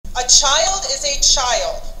A child is a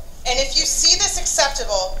child, and if you see this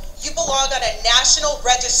acceptable, you belong on a national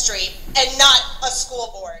registry and not a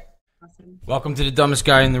school board. Welcome to the dumbest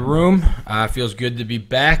guy in the room. Feels good to be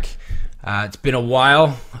back. It's been a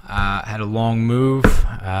while. Had a long move,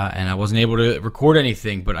 and I wasn't able to record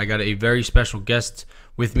anything, but I got a very special guest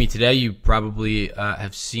with me today. You probably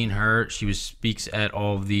have seen her. She speaks at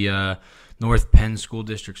all of the North Penn School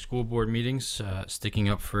District school board meetings, sticking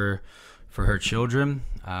up for her children,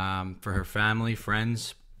 for her family,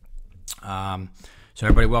 friends. So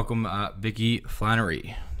everybody welcome Vicki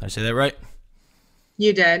Flannery. Did I say that right?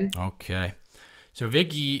 You did. Okay. So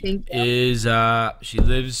Vicki is, she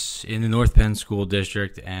lives in the North Penn School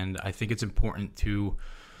District, and I think it's important to,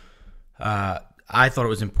 I thought it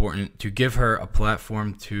was important to give her a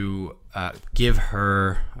platform to give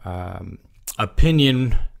her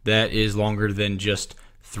opinion that is longer than just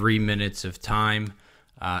 3 minutes of time,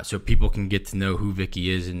 so people can get to know who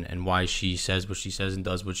Vicki is and why she says what she says and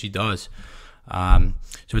does what she does. So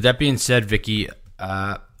with that being said, Vicki,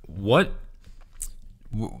 tell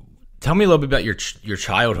me a little bit about your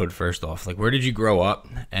childhood first off. Like, where did you grow up,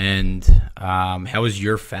 and how was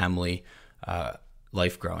your family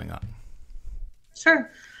life growing up?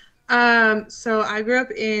 Sure. So I grew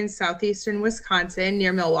up in southeastern Wisconsin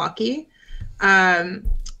near Milwaukee.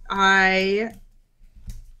 I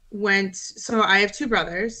have two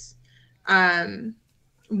brothers.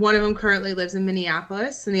 One of them currently lives in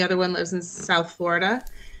Minneapolis, and the other one lives in South Florida.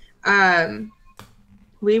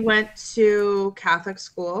 We went to Catholic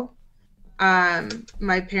school.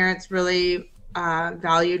 My parents really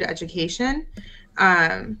valued education,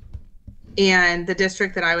 and the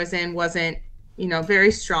district that I was in wasn't,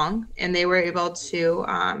 very strong, and they were able to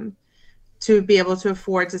be able to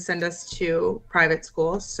afford to send us to private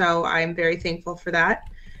schools. So I'm very thankful for that.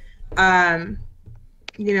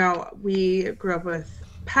 We grew up with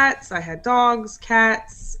pets. I had dogs,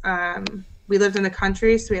 cats. We lived in the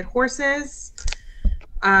country, so we had horses.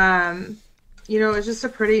 It was just a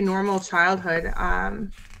pretty normal childhood. I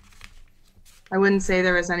wouldn't say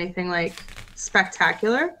there was anything like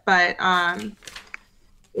spectacular, but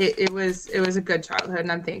it was a good childhood,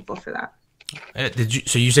 and I'm thankful for that.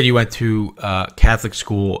 So you said you went to Catholic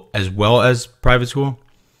school as well as private school?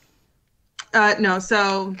 No.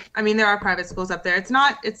 So, there are private schools up there.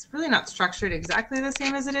 It's really not structured exactly the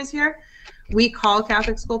same as it is here. We call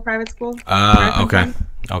Catholic school private school. Okay.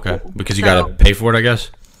 Because you got to pay for it, I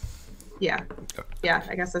guess? Yeah,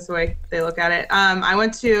 I guess that's the way they look at it. I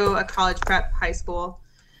went to a college prep high school,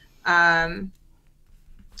 and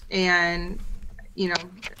I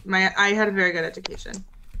had a very good education,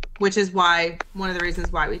 which is one of the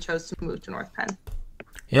reasons why we chose to move to North Penn.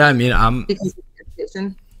 Yeah, because of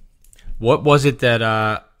education. What was it that,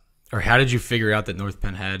 or how did you figure out that North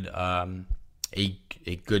Penn had a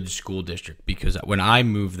good school district? Because when I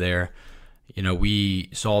moved there, we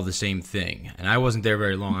saw the same thing, and I wasn't there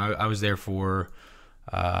very long. I was there for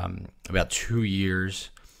about 2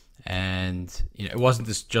 years, and it wasn't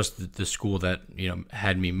just the school that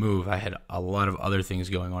had me move. I had a lot of other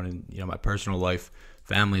things going on in my personal life,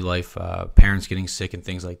 family life, parents getting sick and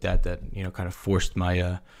things like that kind of forced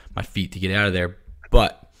my feet to get out of there.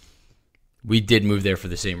 But we did move there for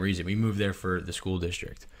the same reason. We moved there for the school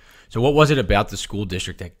district. So what was it about the school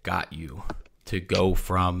district that got you to go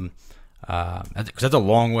from? Because that's a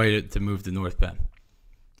long way to move to North Penn,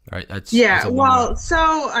 right? We got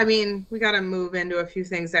to move into a few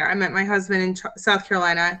things there. I met my husband in South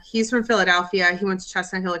Carolina. He's from Philadelphia. He went to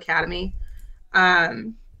Chestnut Hill Academy.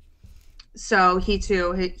 So he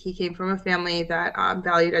came from a family that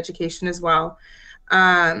valued education as well.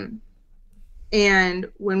 And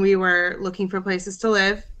when we were looking for places to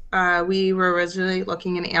live, we were originally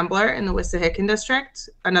looking in Ambler in the Wissahickon district,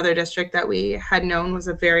 another district that we had known was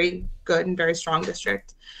a very good and very strong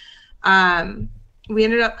district. We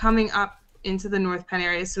ended up coming up into the North Penn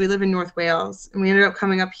area. So we live in North Wales, and we ended up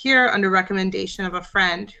coming up here under recommendation of a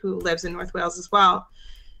friend who lives in North Wales as well.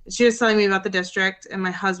 She was telling me about the district, and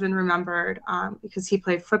my husband remembered, because he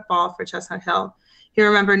played football for Chestnut Hill, he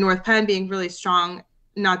remembered North Penn being really strong,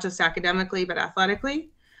 not just academically, but athletically.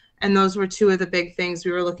 And those were two of the big things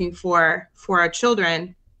we were looking for our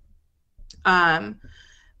children.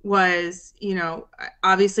 Was,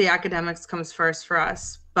 obviously academics comes first for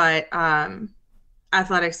us, but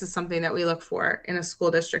athletics is something that we look for in a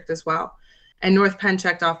school district as well. And North Penn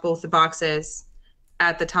checked off both the boxes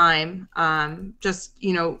at the time, just,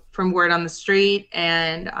 from word on the street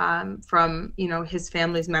and from, his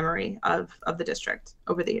family's memory of the district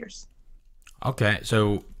over the years. Okay.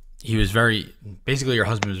 So he was basically your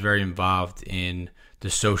husband was very involved in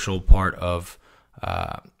the social part of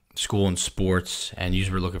school and sports, and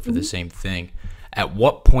you were looking for the same thing. At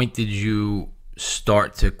what point did you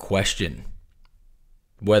start to question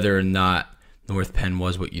whether or not North Penn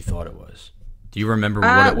was what you thought it was? Do you remember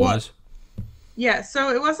what it was? Yeah, so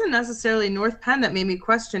it wasn't necessarily North Penn that made me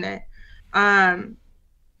question it.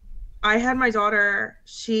 I had my daughter,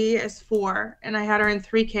 she is 4, and I had her in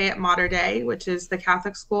 3K at Mater Dei, which is the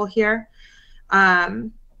Catholic school here,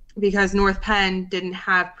 because North Penn didn't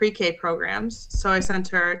have pre-K programs, so I sent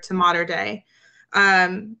her to Mater Dei.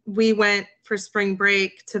 We went for spring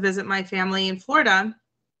break to visit my family in Florida,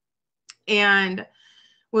 and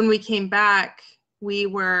when we came back, we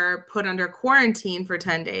were put under quarantine for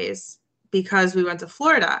 10 days because we went to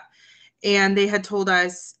Florida, and they had told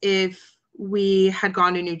us if we had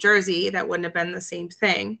gone to New Jersey, that wouldn't have been the same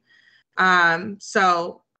thing.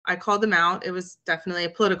 So I called them out. It was definitely a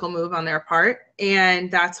political move on their part. And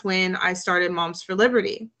that's when I started Moms for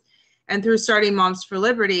Liberty. And through starting Moms for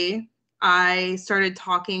Liberty, I started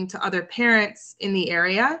talking to other parents in the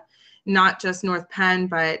area, not just North Penn,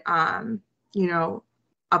 but,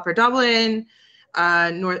 Upper Dublin,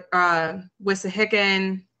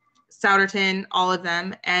 Wissahickon, Souderton, all of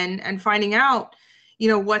them, and finding out,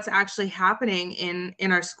 what's actually happening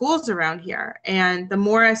in our schools around here. And the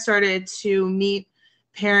more I started to meet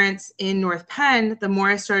parents in North Penn, the more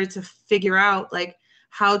I started to figure out like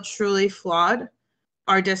how truly flawed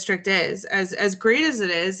our district is, as great as it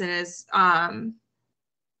is, and as as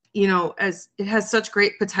it has such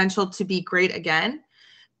great potential to be great again.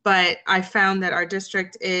 But I found that our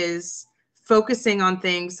district is focusing on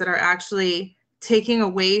things that are actually taking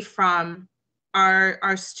away from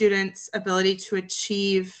our students' ability to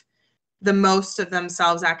achieve the most of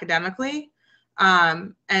themselves academically,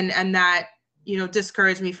 and that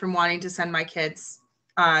discouraged me from wanting to send my kids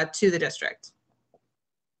to the district.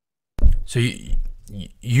 So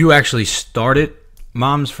you actually started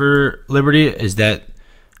Moms for Liberty? Is that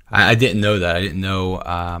I didn't know that. I didn't know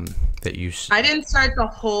that you. I didn't start the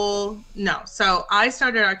whole. No, so I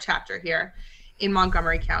started our chapter here in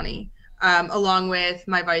Montgomery County. Along with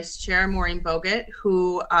my vice chair, Maureen Bogut,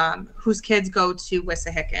 whose kids go to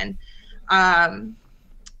Wissahickon. And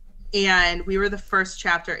we were the first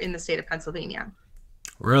chapter in the state of Pennsylvania.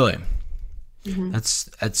 Really? Mm-hmm.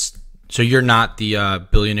 That's so you're not the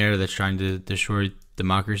billionaire that's trying to destroy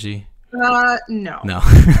democracy? No. No.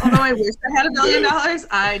 Although I wish I had $1 billion,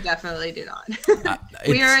 I definitely do not.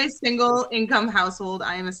 We are a single income household.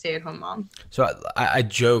 I am a stay-at-home mom. So I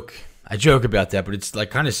joke about that, but it's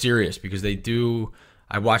like kind of serious because they do.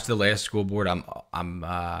 I watched the last school board. I'm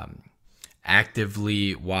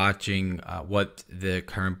actively watching what the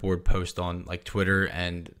current board posts on like Twitter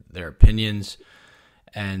and their opinions,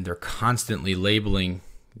 and they're constantly labeling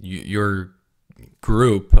your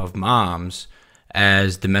group of moms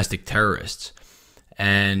as domestic terrorists.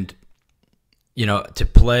 And to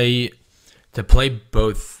play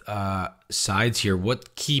both sides here,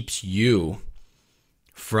 what keeps you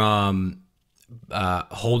from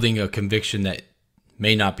holding a conviction that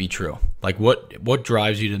may not be true? Like what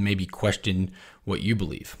drives you to maybe question what you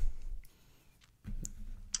believe?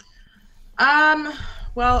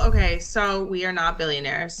 Well, okay, so we are not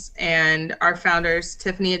billionaires, and our founders,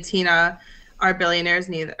 Tiffany and Tina, are billionaires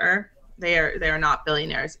neither. They are not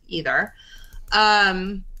billionaires either.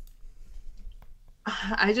 I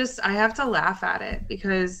have to laugh at it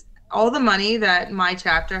because all the money that my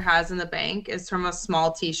chapter has in the bank is from a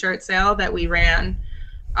small t-shirt sale that we ran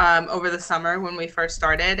over the summer when we first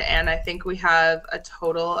started. And I think we have a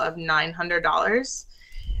total of $900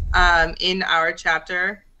 in our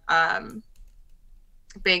chapter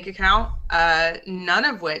bank account, none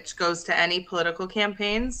of which goes to any political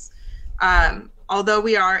campaigns. Although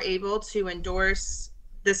we are able to endorse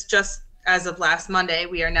this, just as of last Monday,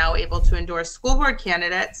 we are now able to endorse school board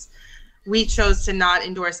candidates. We chose to not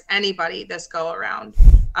endorse anybody this go around,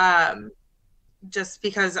 just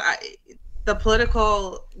because the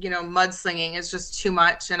political, mudslinging is just too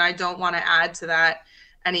much, and I don't want to add to that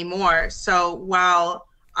anymore. So while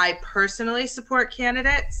I personally support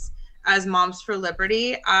candidates as Moms for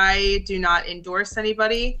Liberty, I do not endorse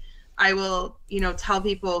anybody. I will, tell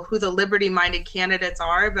people who the liberty-minded candidates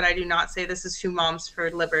are, but I do not say this is who Moms for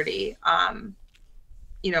Liberty,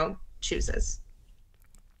 chooses.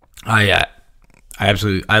 I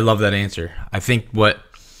absolutely, I love that answer. I think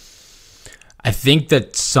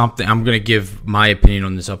that something, I'm going to give my opinion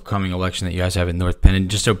on this upcoming election that you guys have in North Penn. And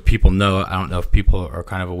just so people know, I don't know if people are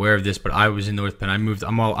kind of aware of this, but I was in North Penn.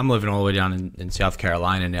 I'm living all the way down in South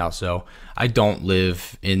Carolina now. So I don't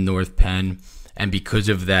live in North Penn. And because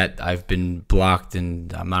of that, I've been blocked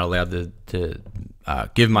and I'm not allowed to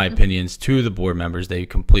give my opinions to the board members. They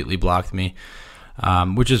completely blocked me.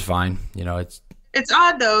 which is fine. You know, It's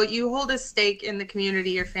odd though. You hold a stake in the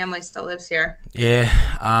community. Your family still lives here. yeah.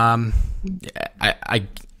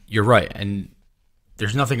 You're right, and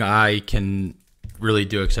there's nothing I can really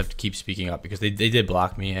do except keep speaking up because they did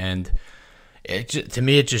block me, and to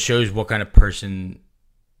me it just shows what kind of person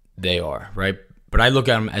they are, right? But I look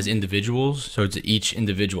at them as individuals, so it's each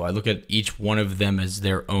individual. I look at each one of them as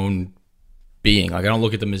their own being. Like, I don't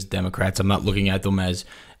look at them as Democrats. I'm not looking at them as,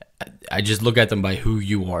 I just look at them by who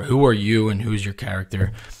you are. Who are you and who's your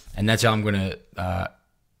character? And that's how I'm going to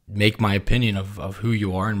make my opinion of who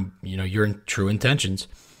you are and, you know, your true intentions.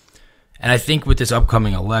 And I think with this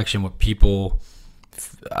upcoming election, what people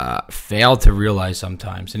fail to realize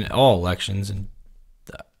sometimes in all elections, and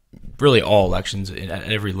really all elections at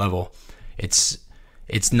every level, it's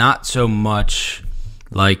not so much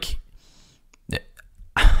like,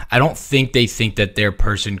 I don't think they think that their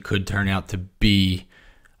person could turn out to be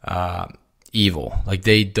evil. Like,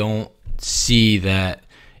 they don't see that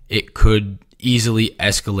it could easily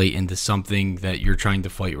escalate into something that you're trying to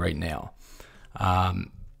fight right now.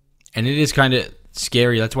 And it is kind of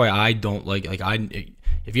scary. That's why I don't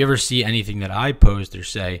if you ever see anything that I post or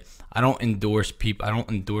say, I don't endorse people. I don't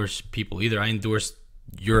endorse people either. I endorse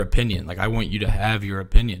your opinion. Like, I want you to have your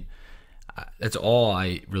opinion. That's all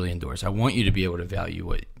I really endorse. I want you to be able to value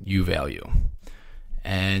what you value.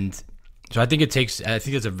 And so I think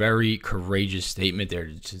it's a very courageous statement there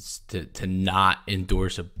to not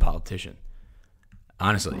endorse a politician.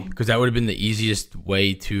 Honestly, because that would have been the easiest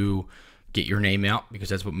way to get your name out, because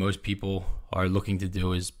that's what most people are looking to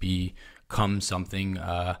do, is become something,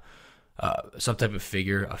 some type of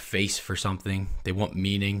figure, a face for something. They want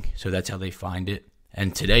meaning, so that's how they find it.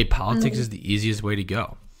 And today, politics is the easiest way to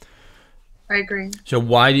go. I agree. So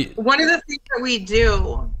why do one of the things that we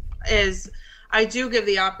do is I do give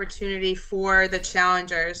the opportunity for the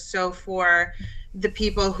challengers, so for the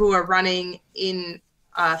people who are running in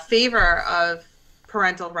favor of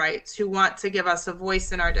parental rights, who want to give us a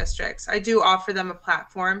voice in our districts, I do offer them a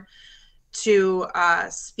platform to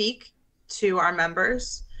speak to our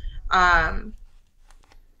members. And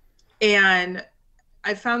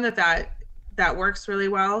I found that works really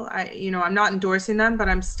well. I'm not endorsing them, but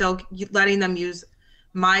I'm still letting them use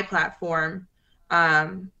my platform.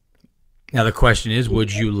 Now the question is,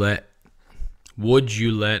 would you let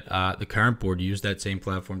the current board use that same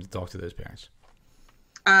platform to talk to those parents?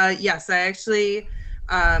 Yes, I actually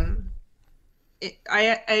I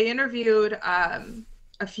interviewed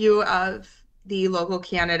a few of the local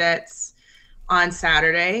candidates on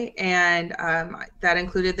Saturday, and that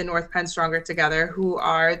included the North Penn Stronger Together, who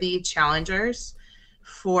are the challengers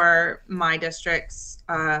for my district's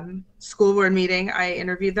school board meeting. I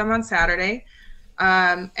interviewed them on Saturday.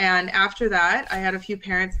 And after that, I had a few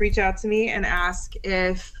parents reach out to me and ask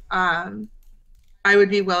if I would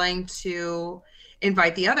be willing to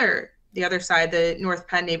invite the other side, the North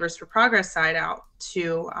Penn Neighbors for Progress side, out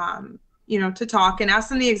to to talk and ask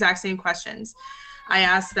them the exact same questions. I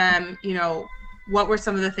asked them, what were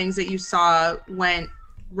some of the things that you saw went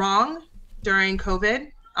wrong during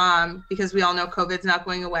COVID? Because we all know COVID's not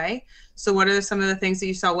going away. So what are some of the things that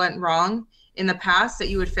you saw went wrong in the past that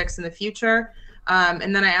you would fix in the future?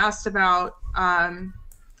 And then I asked about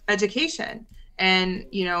education and,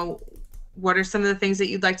 what are some of the things that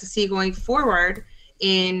you'd like to see going forward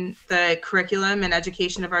in the curriculum and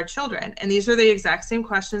education of our children? And these are the exact same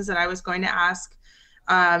questions that I was going to ask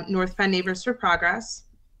North Penn Neighbors for Progress.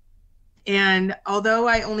 And although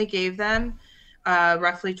I only gave them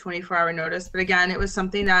roughly 24-hour notice, but again, it was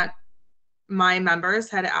something that my members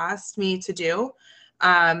had asked me to do,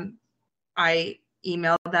 I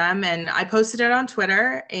emailed them and I posted it on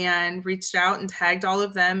Twitter and reached out and tagged all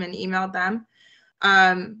of them and emailed them.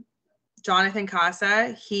 Jonathan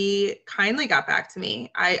Casa, he kindly got back to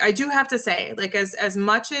me. I do have to say, like, as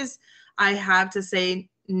much as I have to say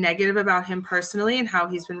negative about him personally and how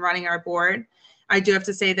he's been running our board, I do have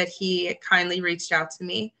to say that he kindly reached out to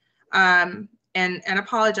me and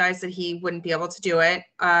apologized that he wouldn't be able to do it.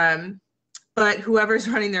 But whoever's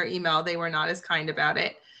running their email, they were not as kind about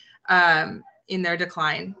it in their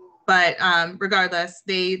decline. But regardless,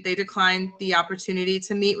 they declined the opportunity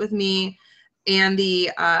to meet with me and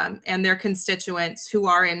their constituents who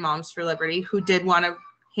are in Moms for Liberty, who did want to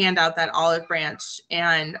hand out that olive branch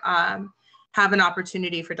and have an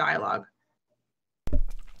opportunity for dialogue.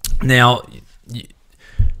 Now,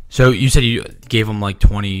 so you said you gave them like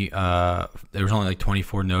 20, there was only like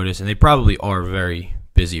 24 notice, and they probably are very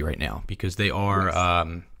busy right now because they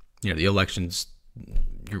are, yes. The elections.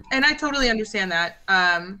 And I totally understand that.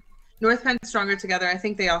 North Penn Stronger Together, I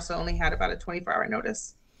think they also only had about a 24-hour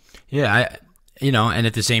notice. Yeah, you know, and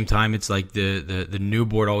at the same time, it's like the new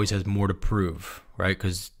board always has more to prove, right?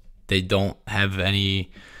 Because they don't have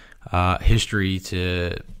any history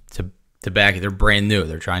to back it. They're brand new.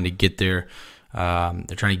 They're trying to get they're trying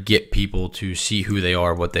to get people to see who they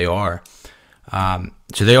are, what they are.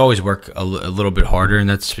 So they always work a little bit harder, and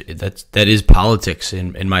that is politics,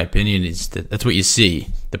 in my opinion. That's what you see.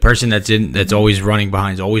 The person that's always running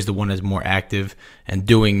behind is always the one that's more active and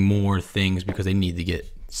doing more things because they need to get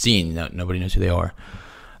seen. Nobody knows who they are.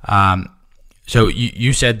 So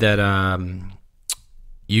you said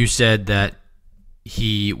that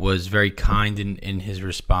he was very kind in his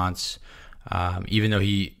response, even though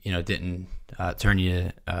he didn't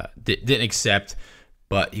didn't accept.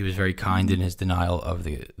 But he was very kind in his denial of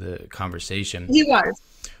the conversation. He was,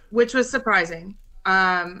 which was surprising.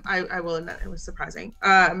 I will admit it was surprising.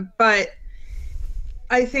 But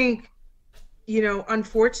I think,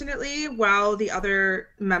 unfortunately, while the other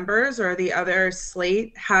members or the other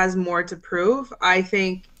slate has more to prove, I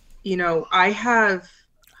think, I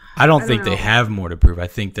don't think know. They have more to prove. I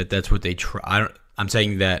think that's what they try. I'm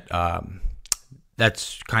saying that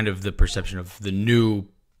that's kind of the perception of the new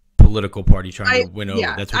political party trying to win over.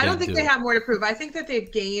 Yeah, That's what I don't think they have more to prove. I think that they've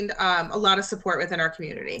gained a lot of support within our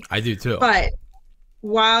community. I do too. But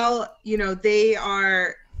while they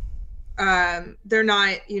are, they're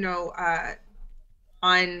not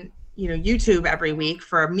on YouTube every week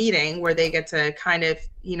for a meeting where they get to kind of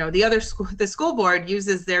the school board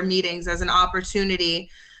uses their meetings as an opportunity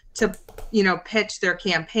to pitch their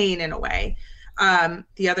campaign in a way.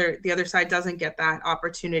 The other side doesn't get that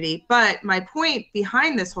opportunity. But my point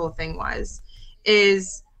behind this whole thing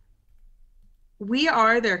is we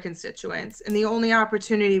are their constituents, and the only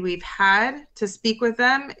opportunity we've had to speak with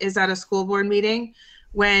them is at a school board meeting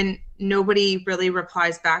when nobody really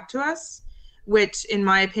replies back to us, which in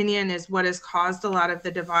my opinion is what has caused a lot of the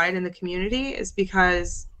divide in the community, is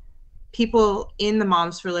because people in the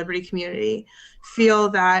Moms for Liberty community feel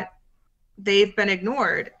that they've been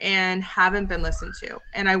ignored and haven't been listened to.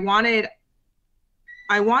 And I wanted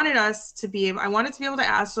to be able to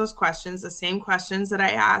ask those questions, the same questions that I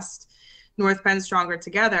asked North Penn Stronger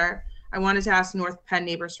Together. I wanted to ask North Penn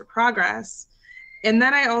Neighbors for Progress. And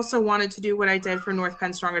then I also wanted to do what I did for North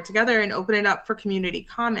Penn Stronger Together and open it up for community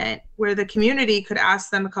comment, where the community could ask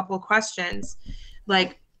them a couple of questions.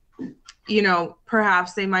 Like,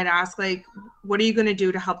 perhaps they might ask, like, what are you going to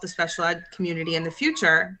do to help the special ed community in the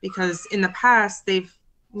future? Because in the past, they've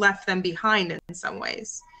left them behind in some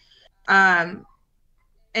ways. And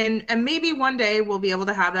maybe one day we'll be able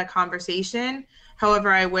to have that conversation.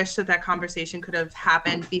 However, I wish that conversation could have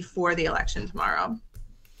happened before the election tomorrow.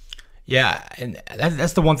 Yeah, and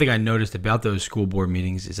that's the one thing I noticed about those school board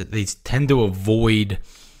meetings is that they tend to avoid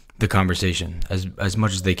the conversation as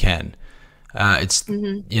much as they can. It's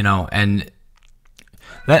and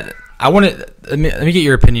that I want to let me get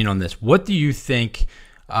your opinion on this. What do you think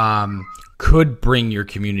could bring your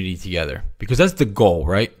community together? Because that's the goal,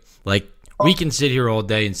 right? Like, we can sit here all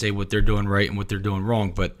day and say what they're doing right and what they're doing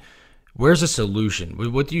wrong, but where's a solution?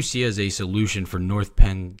 What do you see as a solution for North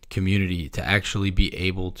Penn community to actually be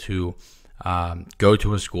able to go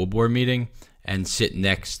to a school board meeting and sit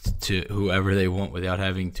next to whoever they want without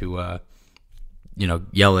having to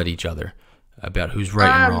yell at each other about who's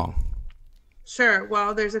right and wrong? Sure.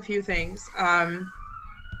 Well, there's a few things.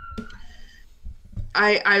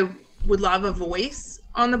 I would love a voice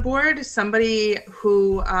on the board, somebody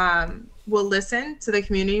who will listen to the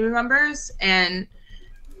community members and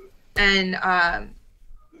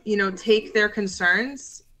take their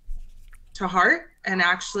concerns to heart and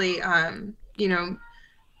actually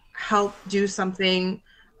help do something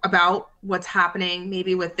about what's happening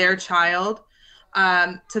maybe with their child,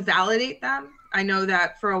 to validate them. I know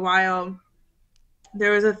that for a while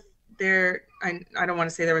I don't want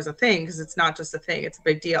to say there was a thing, because it's not just a thing, it's a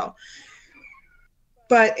big deal.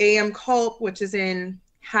 But AM Culp, which is in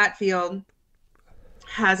Hatfield,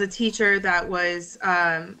 has a teacher that was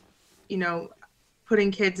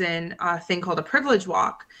putting kids in a thing called a privilege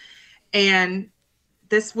walk. And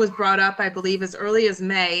this was brought up, I believe, as early as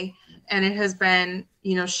May, and it has been,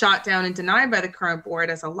 shot down and denied by the current board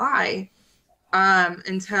as a lie,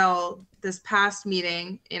 until this past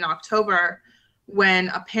meeting in October, when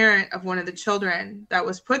a parent of one of the children that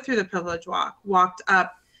was put through the privilege walk walked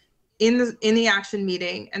up in the action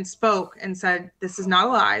meeting and spoke and said, "This is not a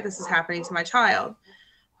lie. This is happening to my child."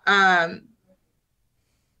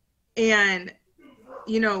 And,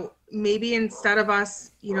 maybe instead of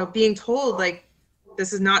us, being told, like,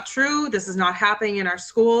 this is not true, this is not happening in our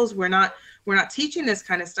schools, we're not teaching this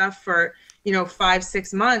kind of stuff for,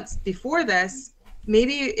 5-6 months before this,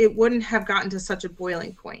 maybe it wouldn't have gotten to such a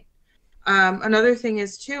boiling point. Another thing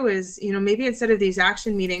is too is, you know, maybe instead of these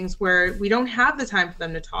action meetings where we don't have the time for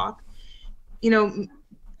them to talk, you know,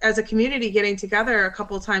 as a community getting together a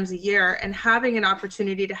couple of times a year and having an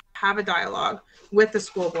opportunity to have a dialogue with the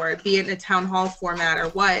school board, be it in a town hall format or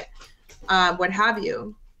what have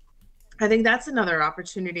you. I think that's another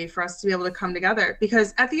opportunity for us to be able to come together,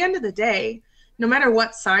 because at the end of the day, no matter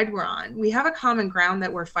what side we're on, we have a common ground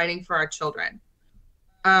that we're fighting for our children.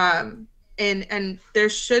 And there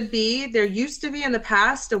used to be in the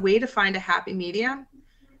past a way to find a happy medium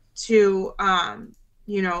to,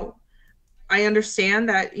 you know, I understand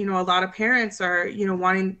that, you know, a lot of parents are, you know,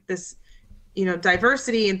 wanting this, you know,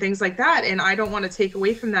 diversity and things like that. And I don't want to take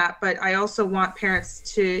away from that, but I also want parents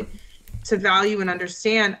to value and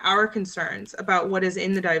understand our concerns about what is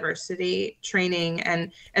in the diversity training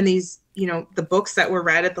and these, you know, the books that were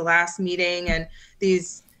read at the last meeting and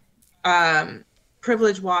these,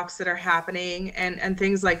 privilege walks that are happening and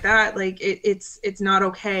things like that. Like it's not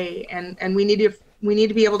okay. And we need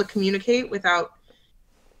to be able to communicate without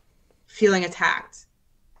feeling attacked.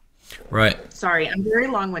 Right. Sorry, I'm very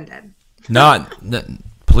long-winded. No,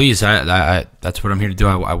 please. I that's what I'm here to do.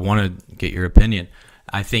 I want to get your opinion.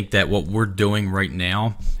 I think that what we're doing right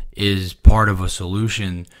now is part of a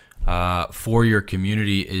solution for your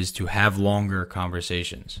community, is to have longer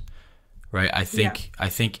conversations. Right. I think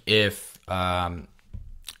if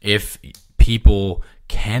people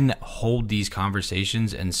can hold these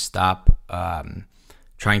conversations and stop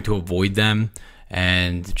trying to avoid them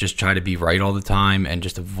and just try to be right all the time and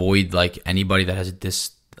just avoid like anybody that has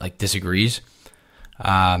disagrees,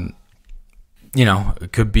 you know,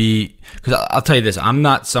 it could be, because I'll tell you this, I'm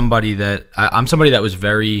somebody that was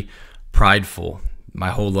very prideful my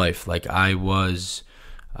whole life. Like I was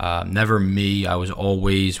never me. I was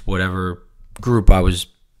always whatever group I was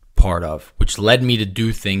part of, which led me to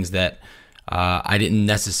do things that I didn't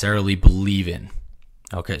necessarily believe in.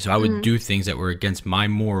 Okay, so I would do things that were against my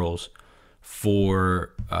morals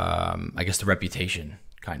for, I guess, the reputation,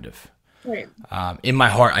 kind of. Right. In my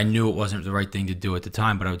heart, I knew it wasn't the right thing to do at the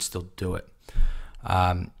time, but I would still do it.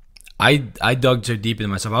 I dug so deep into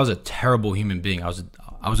myself. I was a terrible human being. I was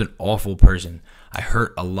an awful person. I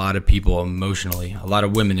hurt a lot of people emotionally, a lot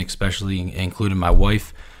of women especially, including my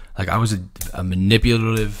wife. Like I was a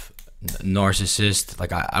manipulative narcissist.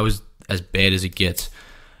 Like I was as bad as it gets.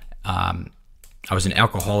 I was an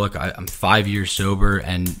alcoholic. I'm 5 years sober,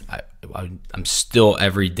 and I'm still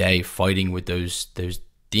every day fighting with those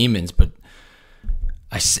demons. But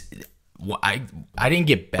I didn't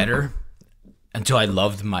get better until I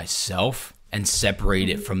loved myself and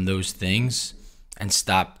separated from those things and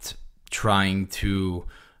stopped trying to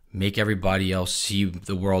make everybody else see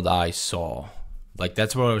the world I saw. Like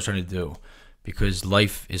that's what I was trying to do, because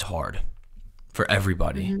life is hard for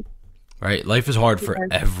everybody, right? Life is hard for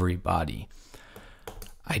everybody.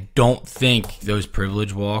 I don't think those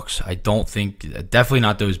privilege walks, definitely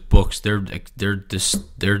not those books. They're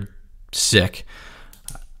sick.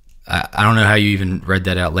 I don't know how you even read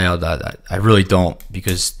that out loud. I really don't,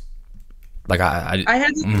 because like I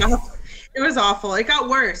had to stop. It was awful. It got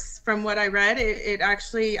worse from what I read. It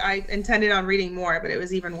actually, I intended on reading more, but it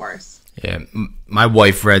was even worse. Yeah, my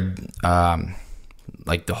wife read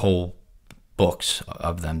like the whole books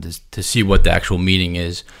of them to see what the actual meaning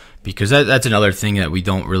is, because that's another thing that we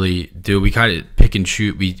don't really do. We kind of pick and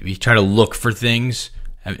shoot. We try to look for things.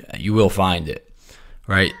 You will find it,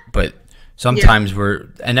 right? But sometimes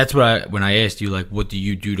and that's what when I asked you, like, what do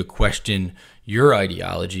you do to question your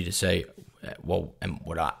ideology, to say, well, and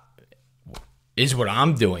what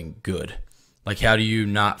I'm doing good? Like, how do you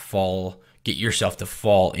not get yourself to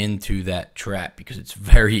fall into that trap? Because it's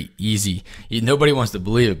very easy. Nobody wants to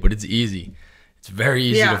believe it, but it's easy. It's very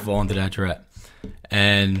easy to fall into that trap.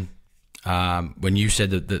 And when you said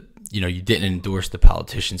that you didn't endorse the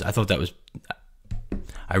politicians, I thought that was,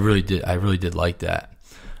 I really did like that.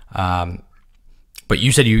 But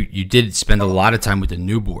you said you did spend a lot of time with the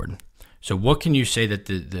new board. So what can you say that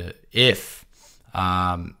if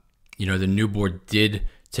the new board did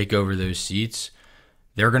take over those seats,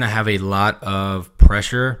 they're going to have a lot of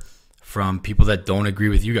pressure from people that don't agree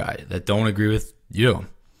with you guys, that don't agree with you.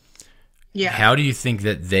 Yeah. How do you think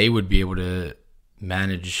that they would be able to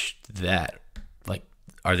manage that? Like,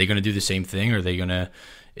 are they going to do the same thing? Or are they going to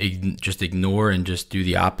just ignore and just do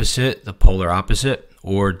the opposite, the polar opposite?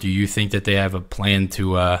 Or do you think that they have a plan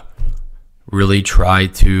to really try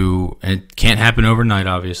to, and it can't happen overnight,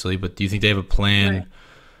 obviously, but do you think they have a plan?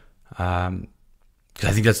 Right. Because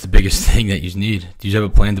I think that's the biggest thing that you need. Do you have a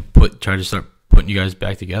plan to try to start putting you guys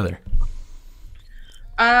back together?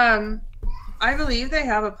 I believe they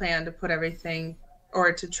have a plan to put everything,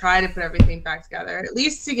 or to try to put everything back together, at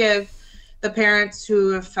least to give the parents who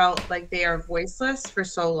have felt like they are voiceless for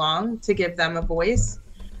so long, to give them a voice,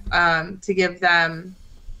 to give them,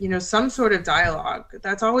 some sort of dialogue.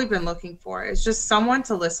 That's all we've been looking for. It's just someone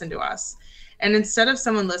to listen to us. And instead of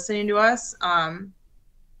someone listening to us,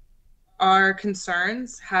 our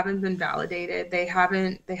concerns haven't been validated. They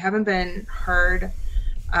haven't been heard.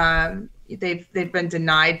 They've been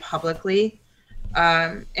denied publicly.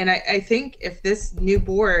 And I think if this new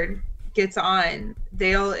board gets on,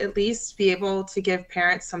 they'll at least be able to give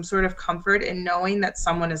parents some sort of comfort in knowing that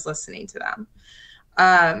someone is listening to them.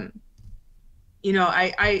 I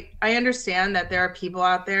understand that there are people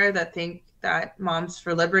out there that think that Moms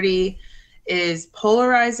for Liberty is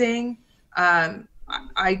polarizing.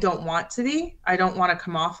 I don't want to be. I don't want to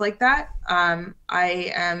come off like that.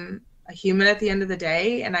 I am a human at the end of the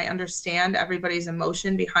day, and I understand everybody's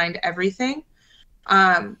emotion behind everything.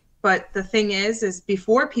 But the thing is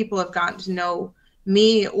before people have gotten to know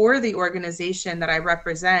me or the organization that I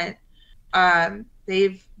represent,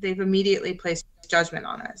 they've immediately placed judgment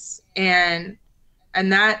on us, and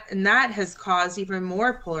that has caused even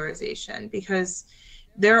more polarization, because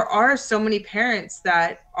there are so many parents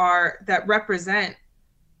that represent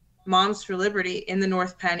Moms for Liberty in the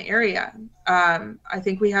North Penn area. I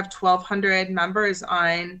think we have 1,200 members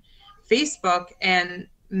on Facebook, and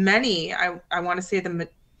many, I want to say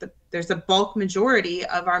there's a bulk majority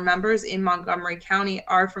of our members in Montgomery County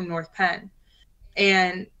are from North Penn.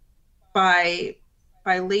 And by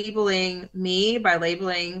labeling me, by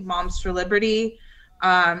labeling Moms for Liberty,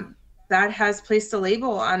 that has placed a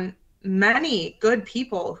label on many good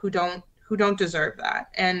people who don't deserve that.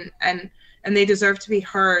 And they deserve to be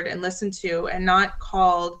heard and listened to, and not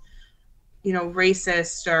called,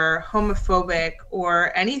 racist or homophobic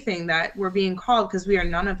or anything that we're being called, because we are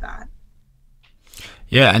none of that.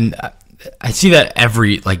 Yeah, and I see that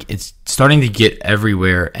it's starting to get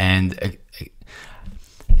everywhere. And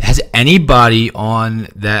has anybody on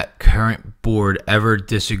that current board ever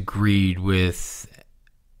disagreed with,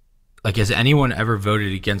 has anyone ever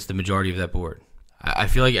voted against the majority of that board? I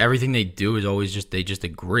feel like everything they do is always they just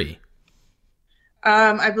agree.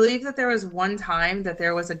 I believe that there was one time that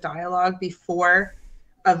there was a dialogue before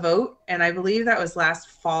a vote, and I believe that was last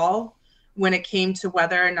fall when it came to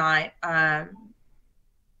whether or not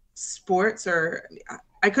sports, or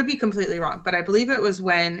I could be completely wrong, but I believe it was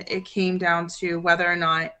when it came down to whether or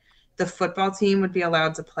not the football team would be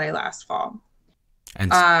allowed to play last fall.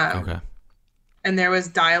 And okay. And there was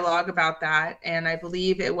dialogue about that, and I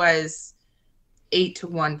believe it was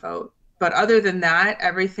 8-1 vote. But other than that,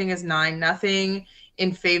 everything is 9-0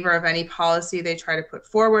 in favor of any policy they try to put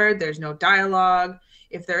forward. There's no dialogue.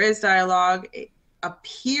 If there is dialogue, it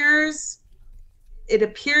appears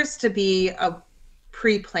to be a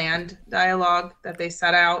pre-planned dialogue that they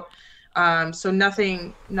set out. So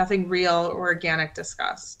nothing real or organic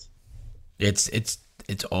discussed. It's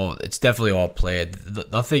definitely all planned.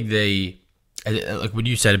 Nothing like what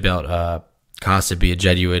you said about Casa be a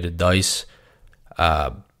genuine dice.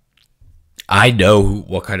 I know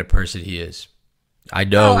what kind of person he is. I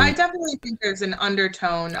know. Oh, I definitely think there's an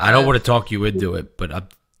undertone. I don't want to talk you into it, but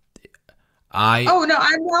Oh no,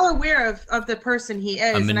 I'm well aware of the person he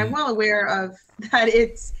is, and I'm well aware of that.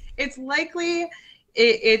 It's likely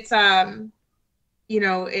it's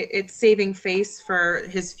saving face for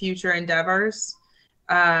his future endeavors.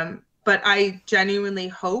 But I genuinely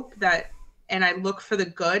hope that, and I look for the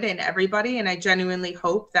good in everybody, and I genuinely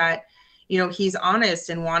hope that he's honest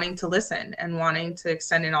and wanting to listen and wanting to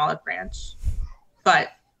extend an olive branch.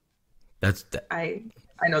 But I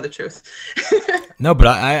know the truth. No, but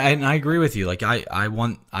I agree with you. Like I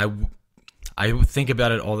think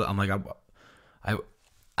about it all. I'm like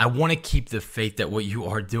I want to keep the faith that what you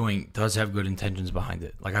are doing does have good intentions behind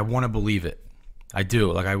it. Like I want to believe it. I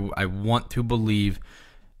do. Like I want to believe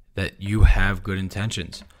that you have good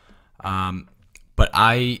intentions. But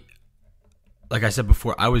like I said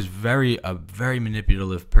before, I was a very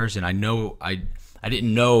manipulative person. I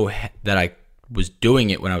didn't know that I was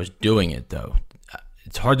doing it when I was doing it, though.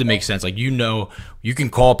 It's hard to make sense. Like, you can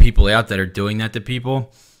call people out that are doing that to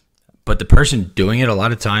people, but the person doing it a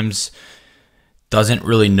lot of times doesn't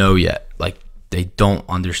really know yet. Like, they don't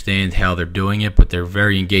understand how they're doing it, but they're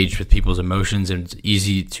very engaged with people's emotions, and it's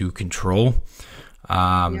easy to control.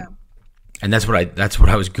 And that's what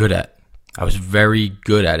I was good at. I was very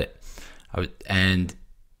good at it. And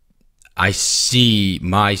I see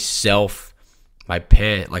myself, my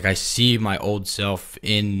path, like I see my old self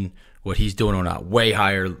in what he's doing on a way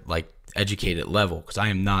higher, like, educated level, because I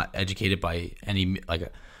am not educated by any,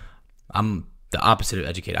 I'm the opposite of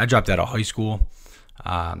educated. I dropped out of high school,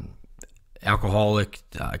 alcoholic,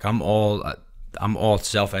 like I'm all, I'm all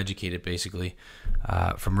self-educated basically,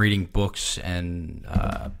 from reading books and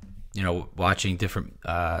watching different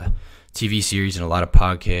TV series and a lot of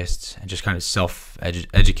podcasts and just kind of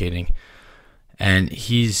self-educating. And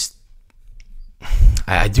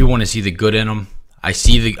I do want to see the good in him. I'll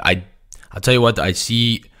tell you what, I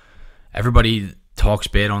see everybody talks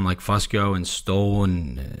bad on like Fusco and Stoll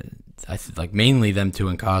and like mainly them two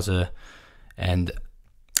in Casa, and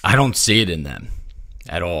I don't see it in them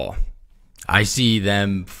at all. I see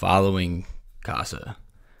them following Casa.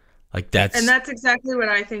 Like that's exactly what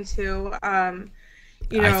I think too. I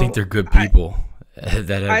think they're good people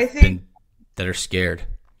that are scared.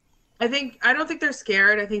 I don't think they're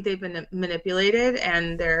scared. I think they've been manipulated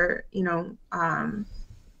and they're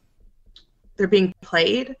being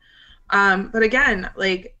played. But again,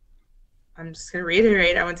 like, I'm just going to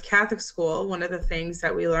reiterate, I went to Catholic school. One of the things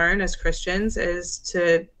that we learn as Christians is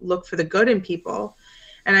to look for the good in people.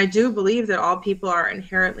 And I do believe that all people are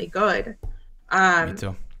inherently good. Me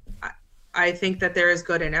too. I think that there is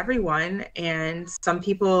good in everyone, and some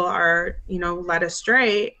people are, led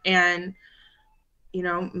astray, and,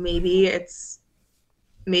 maybe it's,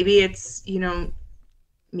 me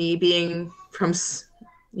being from,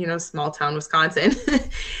 small town Wisconsin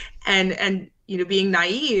and, being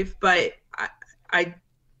naive, but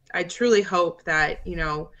I truly hope that,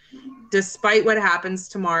 despite what happens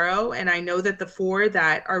tomorrow, and I know that the 4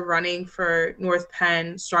 that are running for North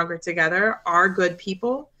Penn Stronger Together are good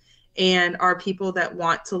people and are people that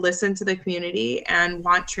want to listen to the community and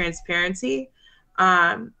want transparency.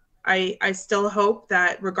 I still hope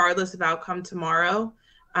that regardless of outcome tomorrow,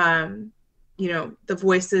 the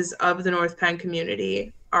voices of the North Penn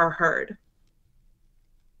community are heard.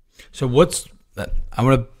 So I want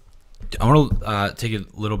to take a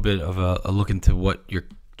little bit of a look into what your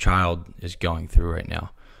child is going through right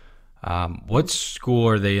now. What school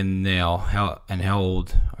are they in now? How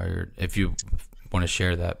old are, if you want to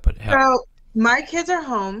share that? But so my kids are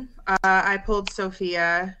home. I pulled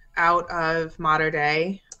Sophia out of Mater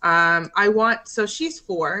Dei. So she's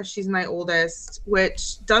 4. She's my oldest,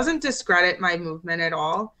 which doesn't discredit my movement at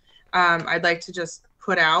all. I'd like to just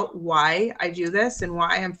put out why I do this and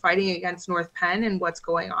why I'm fighting against North Penn and what's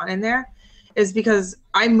going on in there is because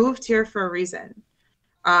I moved here for a reason.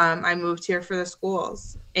 I moved here for the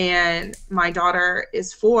schools, and my daughter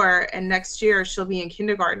is 4, and next year she'll be in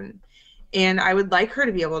kindergarten, and I would like her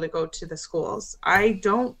to be able to go to the schools. I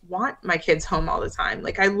don't want my kids home all the time.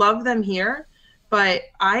 Like, I love them here, but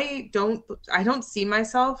I don't see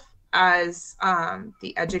myself as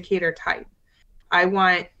the educator type. I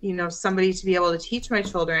want, somebody to be able to teach my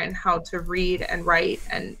children how to read and write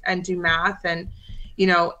and do math. And,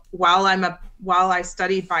 while I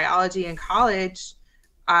studied biology in college,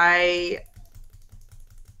 I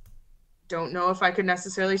don't know if I could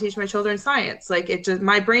necessarily teach my children science. Like,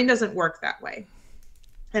 my brain doesn't work that way.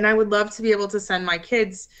 And I would love to be able to send my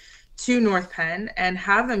kids to North Penn and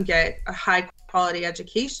have them get a high quality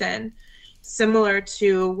education similar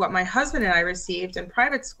to what my husband and I received in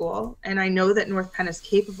private school. And I know that North Penn is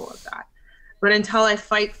capable of that. But until I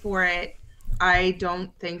fight for it, I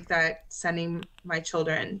don't think that sending my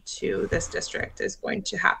children to this district is going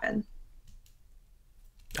to happen.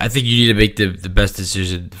 I think you need to make the best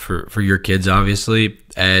decision for your kids, obviously.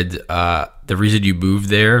 And the reason you moved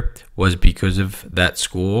there was because of that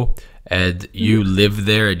school. And you live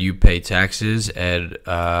there and you pay taxes, and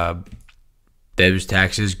those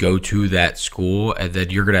taxes go to that school, and then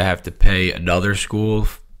you're going to have to pay another school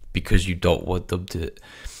because you don't want them to.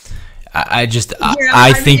 I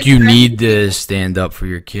think you need to stand up for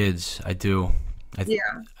your kids. I do.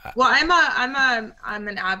 Well, I'm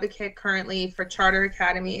an advocate currently for charter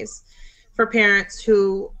academies for parents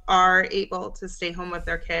who are able to stay home with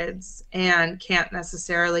their kids and can't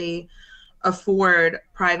necessarily afford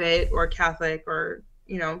private or Catholic or,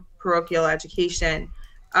 parochial education.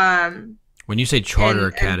 When you say charter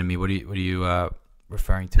academy, what are you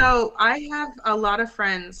referring to? So I have a lot of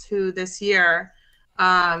friends who this year,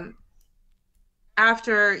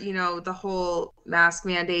 after, the whole mask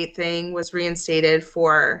mandate thing was reinstated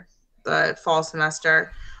for the fall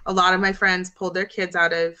semester, a lot of my friends pulled their kids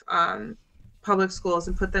out of public schools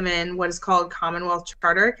and put them in what is called Commonwealth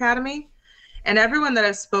Charter Academy. And everyone that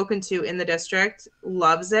I've spoken to in the district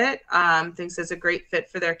loves it, thinks it's a great fit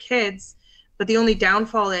for their kids. But the only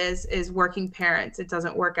downfall is working parents. It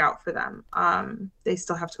doesn't work out for them. They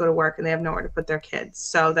still have to go to work and they have nowhere to put their kids.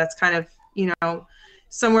 So that's kind of,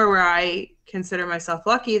 somewhere where I consider myself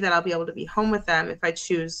lucky that I'll be able to be home with them if I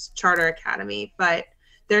choose Charter Academy. But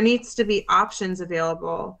there needs to be options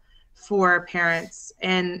available for parents.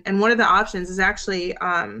 And one of the options is actually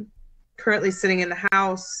currently sitting in the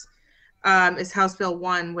House. is House Bill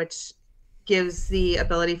 1, which gives the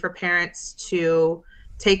ability for parents to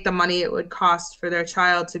take the money it would cost for their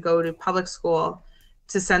child to go to public school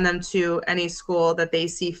to send them to any school that they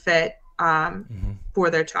see fit for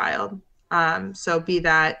their child. So be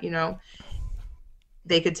that,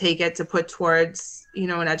 they could take it to put towards,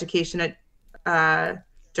 an education at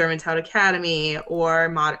Germantown Academy or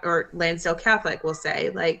Lansdale Catholic, we'll say.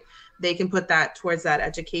 Like, they can put that towards that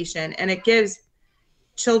education. And it gives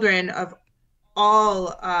children of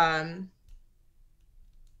all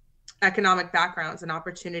economic backgrounds an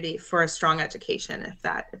opportunity for a strong education if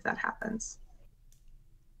that happens.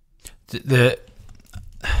 The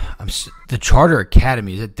charter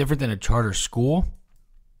academy, is it different than a charter school?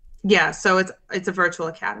 Yeah, so it's a virtual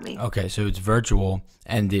academy. Okay, so it's virtual,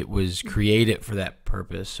 and it was created for that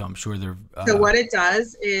purpose. So I'm sure they're. So what it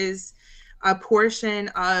does is a portion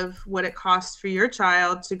of what it costs for your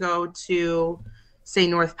child to go to, say,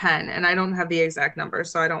 North Penn, and I don't have the exact number,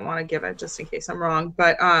 so I don't want to give it just in case I'm wrong.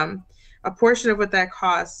 But a portion of what that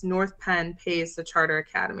costs, North Penn pays the charter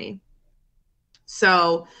academy.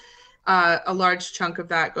 So a large chunk of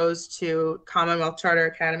that goes to Commonwealth Charter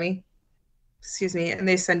Academy. And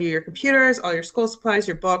they send you your computers, all your school supplies,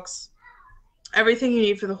 your books, everything you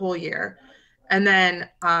need for the whole year. And then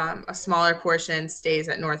a smaller portion stays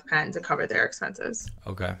at North Penn to cover their expenses.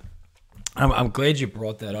 Okay. I'm glad you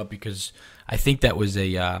brought that up, because I think that was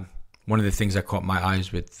one of the things that caught my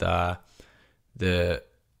eyes with the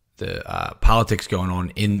politics going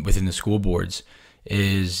on within the school boards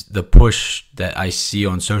is the push that I see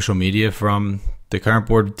on social media from the current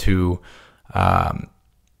board to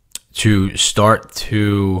start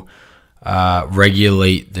to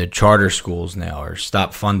regulate the charter schools now, or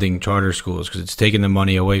stop funding charter schools, because it's taking the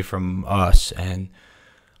money away from us. And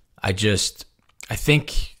I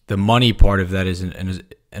think the money part of that is an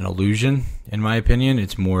illusion, in my opinion.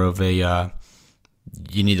 It's more of a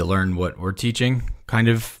you need to learn what we're teaching, kind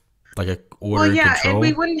of like a order and control. And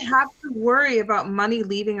we wouldn't have to worry about money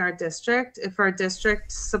leaving our district if our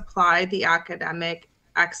district supplied the academic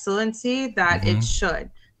excellency that it should.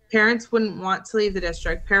 Parents wouldn't want to leave the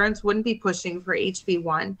district. Parents wouldn't be pushing for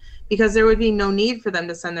HB1 because there would be no need for them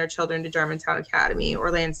to send their children to Germantown Academy or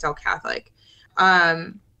Lansdale Catholic.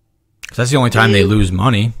 So that's the only time they lose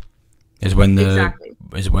money is when the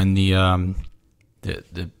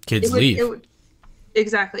kids leave.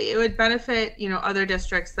 Exactly. It would benefit, other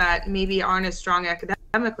districts that maybe aren't as strong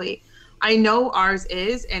academically. I know ours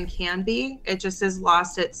is and can be. It just has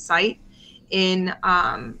lost its sight in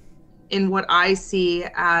what I see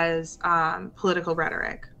as political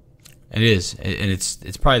rhetoric. It is, and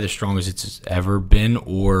it's probably the strongest it's ever been.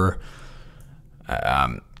 Or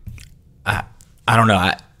I don't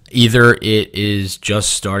know. Either it is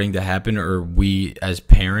just starting to happen, or we as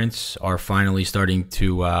parents are finally starting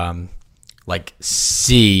to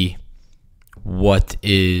see what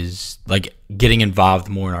is getting involved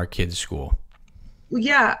more in our kids' school.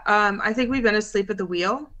 Yeah, I think we've been asleep at the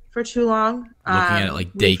wheel for too long. Looking at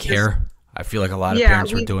it daycare. I feel like a lot of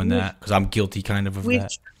parents were doing that, because I'm guilty kind of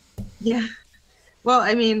that. Yeah. Well,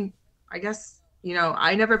 I mean, I guess,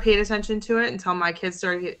 I never paid attention to it until my kids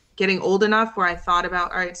started getting old enough where I thought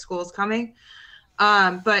about, all right, school's coming.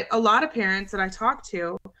 But a lot of parents that I talk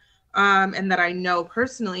to and that I know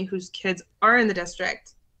personally whose kids are in the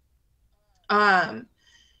district,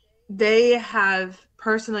 they have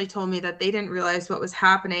personally told me that they didn't realize what was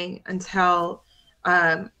happening until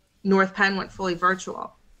North Penn went fully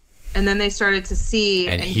virtual. And then they started to see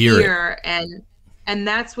and hear and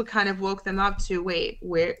that's what kind of woke them up to, wait,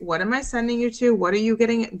 what am I sending you to? What are you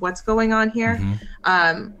getting? What's going on here?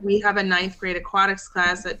 We have a 9th grade aquatics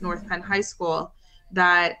class at North Penn High School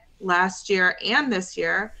that last year and this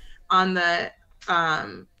year on the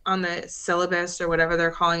syllabus, or whatever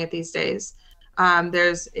they're calling it these days,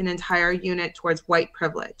 there's an entire unit towards white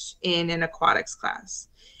privilege in an aquatics class.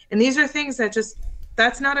 And these are things that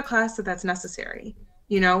that's not a class that's necessary.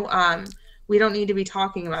 We don't need to be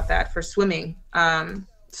talking about that for swimming.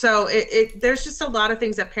 So there's just a lot of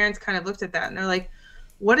things that parents kind of looked at that and they're like,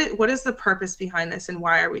 what is the purpose behind this, and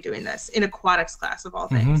why are we doing this in aquatics class of all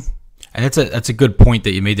things? And that's a good point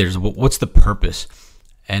that you made there. Is what's the purpose?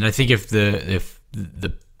 And I think if the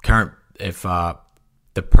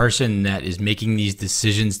person that is making these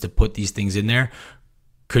decisions to put these things in there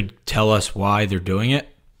could tell us why they're doing it,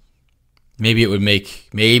 maybe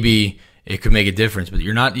it could make a difference. But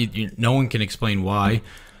no one can explain why.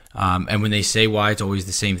 And when they say why, it's always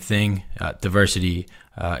the same thing: diversity,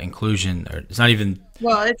 inclusion. Or it's not even.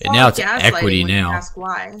 Well, it's now it's equity now. You ask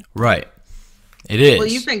why. Right. It is. Well,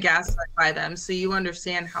 you've been gaslit by them, so you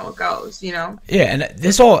understand how it goes. Yeah, and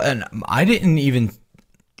this all, and I didn't even.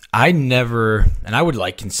 I never, and I would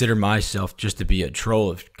like consider myself just to be a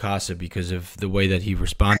troll of Casa because of the way that he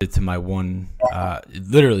responded to my one.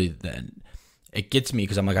 Literally, it gets me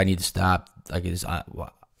because I'm like, I need to stop. Like,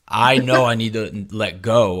 I know I need to let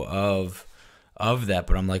go of that,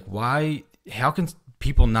 but I'm like, why? How can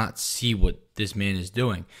people not see what this man is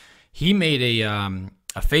doing? He made a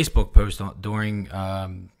Facebook post during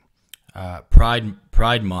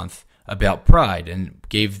Pride Month about pride and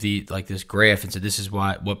gave this graph and said this is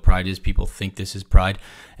what pride is. People think this is pride,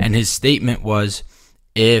 and his statement was,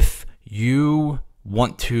 if you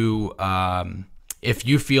want to, if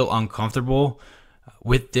you feel uncomfortable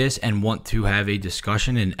with this and want to have a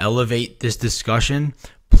discussion and elevate this discussion,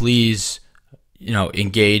 please,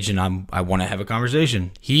 engage, and I want to have a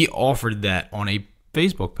conversation. He offered that on a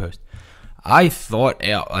Facebook post. I thought,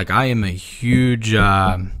 like, I am a huge,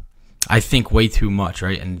 I think way too much,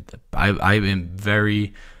 right? And I have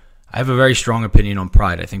a very strong opinion on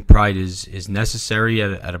pride. I think pride is necessary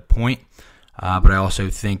at a point, but I also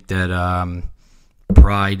think that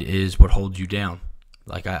pride is what holds you down.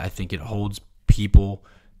 Like, I think it holds people,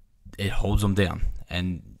 it holds them down,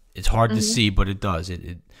 and it's hard to see, but it does.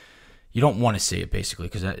 You don't want to see it, basically,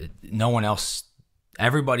 because no one else,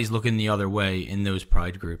 everybody's looking the other way in those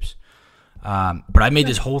pride groups. But I made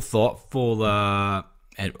this whole thoughtful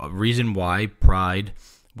reason why pride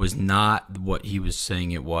was not what he was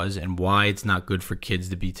saying it was, and why it's not good for kids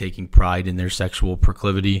to be taking pride in their sexual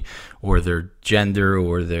proclivity or their gender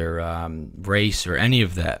or their race or any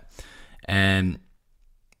of that. And,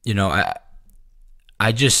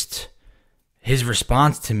 I just, his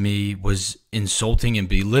response to me was insulting and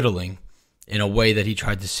belittling in a way that he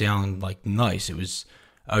tried to sound like nice. It was,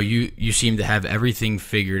 oh, you seem to have everything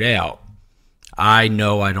figured out. I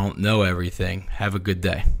know I don't know everything. Have a good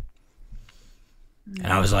day. And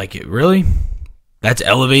I was like, really? That's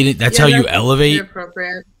elevated? That's how you elevate?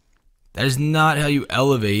 Appropriate. That is not how you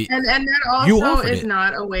elevate. And that also is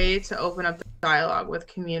not a way to open up the dialogue with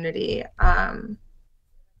community.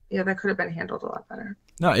 That could have been handled a lot better.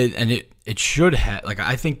 No, it should have. Like,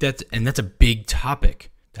 I think that's a big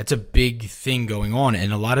topic. That's a big thing going on.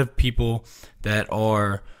 And a lot of people that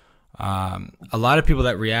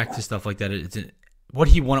react to stuff like that, what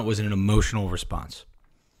he wanted was an emotional response.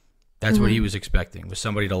 That's what he was expecting, was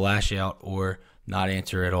somebody to lash out or not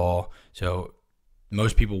answer at all. So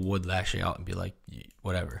most people would lash out and be like,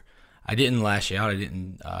 whatever. I didn't lash out. I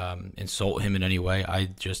didn't insult him in any way. I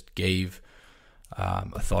just gave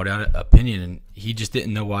a thought-out opinion, and he just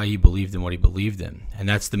didn't know why he believed in what he believed in. And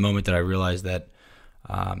that's the moment that I realized that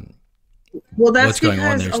well, that's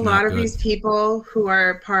because a lot of these people who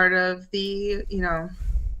are part of the,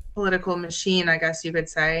 political machine, I guess you could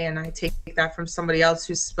say, and I take that from somebody else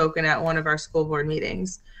who's spoken at one of our school board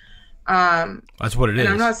meetings. That's what it is. And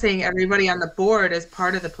I'm not saying everybody on the board is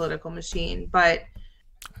part of the political machine, but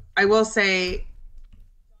I will say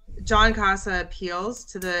John Casa appeals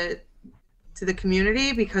to the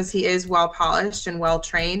community because he is well polished and well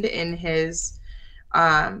trained in his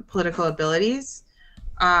political abilities.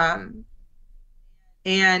 And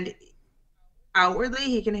outwardly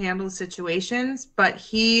he can handle situations, but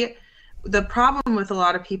the problem with a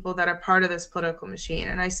lot of people that are part of this political machine,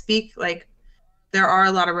 and I speak like there are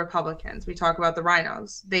a lot of Republicans, we talk about the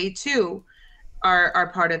rhinos, they too are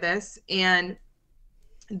part of this, and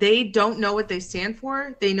they don't know what they stand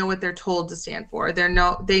for. They know what they're told to stand for. They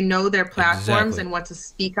know their platforms and what to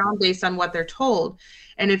speak on based on what they're told.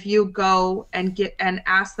 And if you go and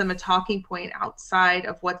ask them a talking point outside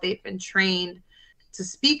of what they've been trained to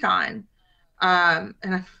speak on,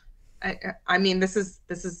 and I mean, this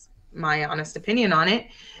is my honest opinion on it.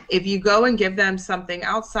 If you go and give them something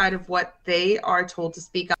outside of what they are told to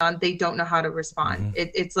speak on, they don't know how to respond.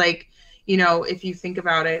 It's like, if you think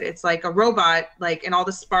about it, it's like a robot, like, and all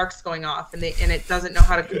the sparks going off, and it doesn't know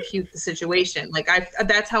how to compute the situation. Like,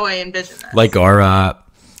 that's how I envision that. Like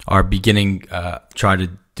our beginning,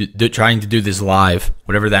 trying to do this live,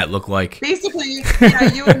 whatever that looked like. Basically,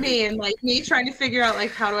 yeah, you and me, and like me trying to figure out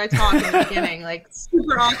like how do I talk in the beginning, like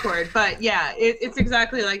super awkward. But yeah, it's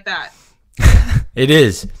exactly like that. It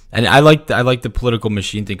is, and I like the political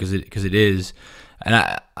machine thing because it is,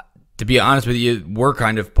 and to be honest with you, we're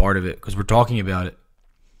kind of part of it because we're talking about it.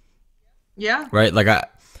 Yeah. Right. Like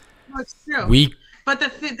it's true. But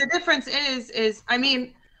the difference is I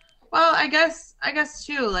mean, well, I guess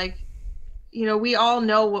too, like, we all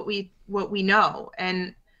know what we know,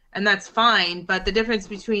 and that's fine. But the difference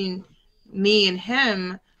between me and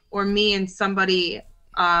him, or me and somebody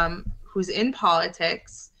who's in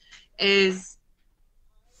politics, is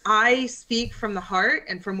I speak from the heart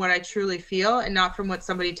and from what I truly feel, and not from what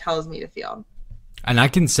somebody tells me to feel. And I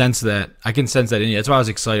can sense that. I can sense that in you. That's why I was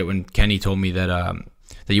excited when Kenny told me that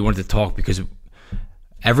that you wanted to talk, because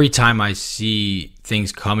every time I see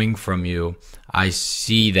things coming from you, I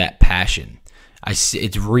see that passion. I see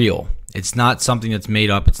it's real. It's not something that's made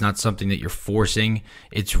up. It's not something that you're forcing.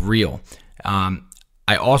 It's real.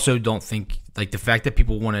 I also don't think, like, the fact that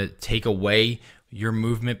people want to take away your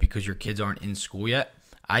movement because your kids aren't in school yet,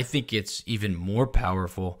 I think it's even more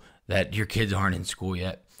powerful that your kids aren't in school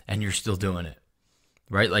yet and you're still doing it,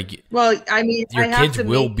 right? Like, well, I mean, your kids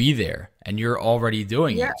will be there and you're already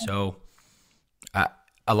doing it. So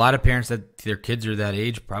a lot of parents that their kids are that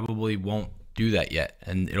age probably won't do that yet,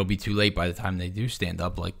 and it'll be too late by the time they do stand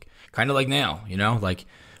up, like kind of like now, you know, like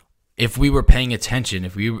if we were paying attention,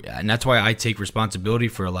 and that's why I take responsibility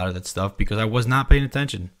for a lot of that stuff, because I was not paying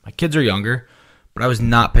attention. My kids are younger, but I was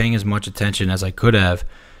not paying as much attention as I could have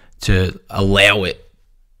to allow it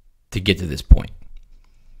to get to this point.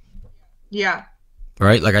 Yeah.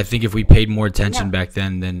 Right? Like, I think if we paid more attention back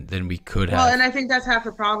then than we could have. Well, and I think that's half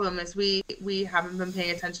the problem is we haven't been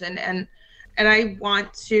paying attention. And I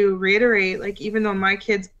want to reiterate, like, even though my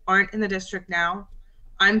kids aren't in the district now,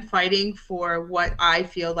 I'm fighting for what I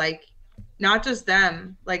feel like, not just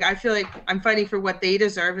them. Like, I feel like I'm fighting for what they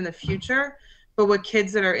deserve in the future, but what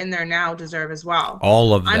kids that are in there now deserve as well.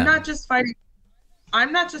 All of them. I'm not just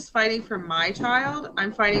fighting for my child.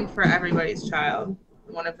 I'm fighting for everybody's child.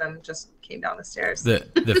 One of them just came down the stairs.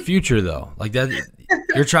 The future, though, like that,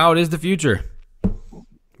 your child is the future,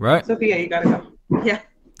 right? Sophia, you gotta go. Yeah.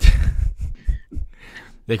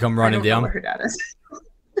 They come running down. Know where her dad is.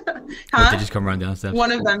 They just come running down the steps.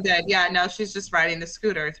 One of them did. Yeah. No, she's just riding the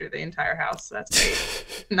scooter through the entire house. So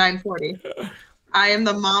that's great. 9:40. I am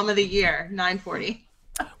the mom of the year. 9:40.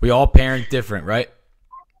 We all parent different, right?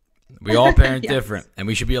 We all parent Yes. different, and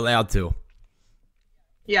we should be allowed to.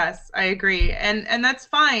 Yes, I agree, and that's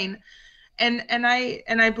fine, and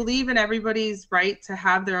I believe in everybody's right to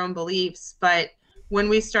have their own beliefs, but when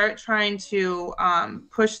we start trying to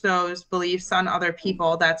push those beliefs on other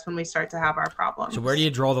people, that's when we start to have our problems. So where do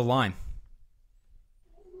you draw the line?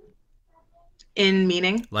 In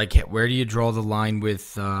meaning? Like, where do you draw the line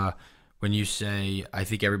with when you say, I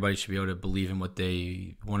think everybody should be able to believe in what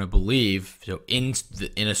they want to believe? So in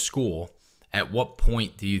a school, at what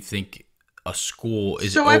point do you think a school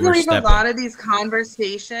is so I believe a overstepping? lot of these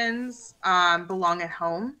conversations belong at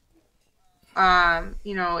home.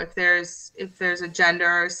 You know, if there's a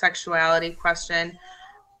gender or sexuality question,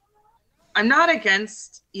 I'm not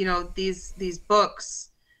against, you know, these books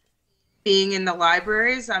being in the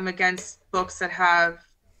libraries. I'm against books that have,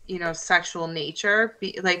 you know, sexual nature.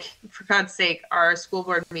 Like, for God's sake, our school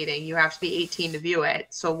board meeting, you have to be 18 to view it.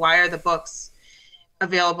 So why are the books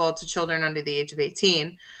available to children under the age of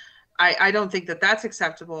 18? I don't think that that's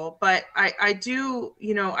acceptable, but I do,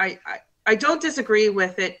 you know, I don't disagree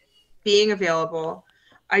with it being available.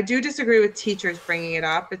 I do disagree with teachers bringing it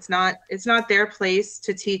up. It's not their place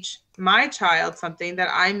to teach my child something that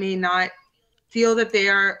I may not feel that they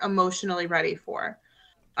are emotionally ready for.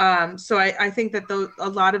 So I think that a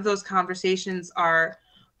lot of those conversations are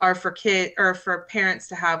for for parents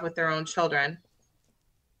to have with their own children.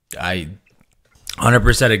 I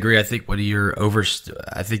 100% agree. I think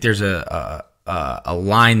I think there's a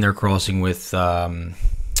line they're crossing with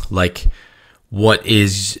like what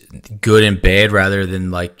is good and bad, rather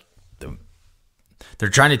than like they're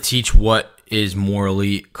trying to teach what is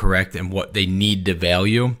morally correct and what they need to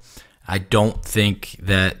value. I don't think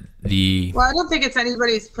that Well, I don't think it's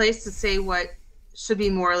anybody's place to say what should be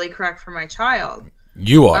morally correct for my child.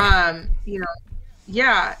 You are. You know,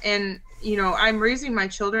 yeah, and you know, I'm raising my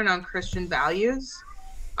children on Christian values.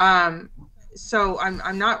 So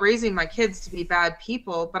I'm not raising my kids to be bad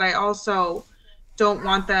people, but I also don't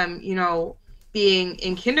want them, you know, being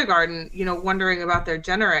in kindergarten, you know, wondering about their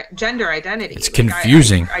gender identity. It's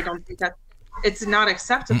confusing. I don't think that it's not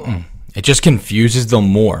acceptable. It just confuses them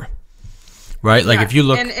more. Right? Like, if you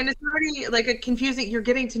look, and it's already like a confusing, you're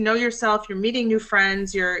getting to know yourself, you're meeting new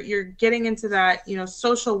friends, you're getting into that, you know,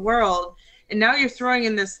 social world. And now you're throwing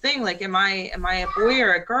in this thing like, am I a boy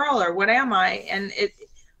or a girl, or what am I? And if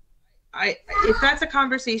that's a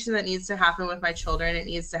conversation that needs to happen with my children, it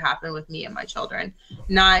needs to happen with me and my children,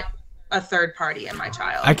 not a third party and my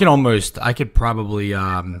child. I could probably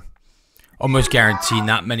almost guarantee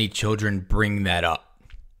not many children bring that up.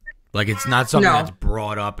 Like, it's not something that's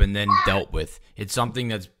brought up and then dealt with. It's something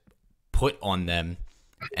that's put on them,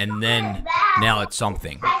 and then now it's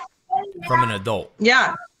something from an adult.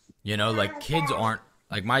 Yeah. You know, like, kids aren't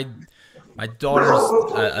like my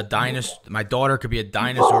daughter's a dinosaur. My daughter could be a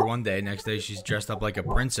dinosaur one day. Next day she's dressed up like a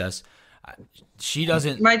princess. She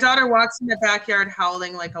doesn't. My daughter walks in the backyard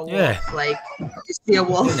howling like a wolf. Yeah. Like, is she a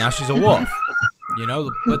wolf? Now she's a wolf.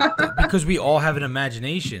 But because we all have an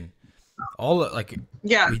imagination.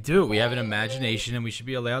 We do. We have an imagination, and we should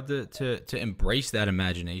be allowed to embrace that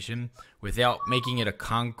imagination without making it a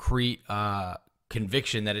concrete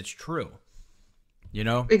conviction that it's true.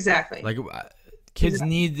 Exactly. Like kids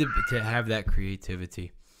need to have that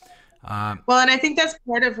creativity. Well, and I think that's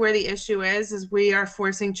part of where the issue is we are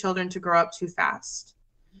forcing children to grow up too fast.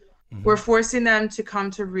 Mm-hmm. We're forcing them to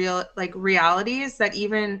come to realities that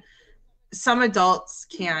even some adults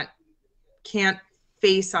can't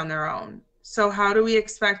face on their own. So how do we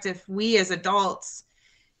expect, if we as adults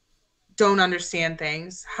don't understand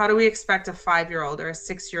things, how do we expect a 5-year-old or a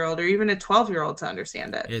 6-year-old or even a 12-year-old to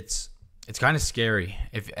understand it? It's kind of scary.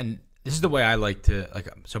 And this is the way I like to,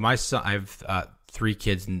 so my son, I have 3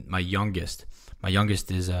 kids, and my youngest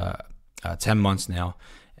is 10 months now,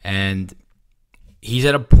 and he's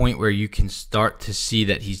at a point where you can start to see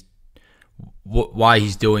that why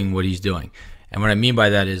he's doing what he's doing. And what I mean by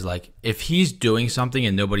that is, like, if he's doing something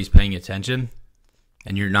and nobody's paying attention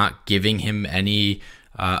and you're not giving him any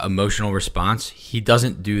emotional response, he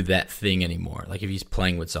doesn't do that thing anymore. Like if he's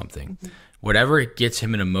playing with something, whatever gets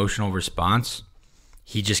him an emotional response,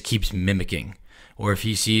 he just keeps mimicking. Or if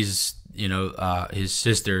he sees, his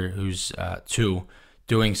sister, who's 2,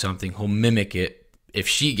 doing something, he'll mimic it if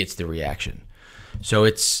she gets the reaction. So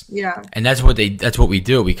and that's what we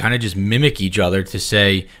do. We kind of just mimic each other to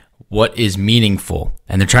say what is meaningful,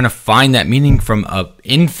 and they're trying to find that meaning from an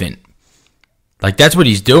infant. Like that's what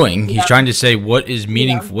he's doing. He's trying to say what is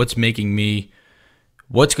meaningful, what's going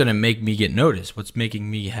to make me get noticed, what's making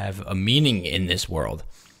me have a meaning in this world.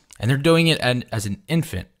 And they're doing it as an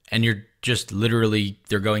infant, and you're just literally,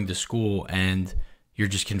 they're going to school and you're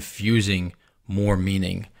just confusing more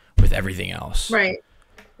meaning with everything else. Right.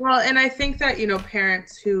 Well, and I think that,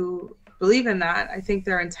 parents who believe in that, I think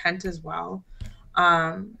their intent as well.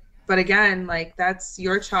 But again, like that's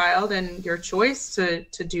your child and your choice to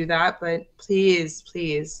do that. But please,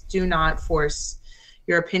 please do not force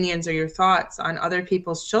your opinions or your thoughts on other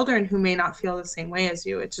people's children who may not feel the same way as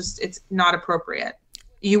you. It's not appropriate.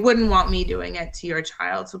 You wouldn't want me doing it to your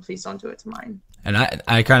child, so please don't do it to mine. And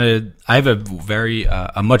I have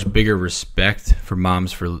a much bigger respect for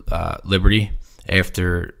Moms for Liberty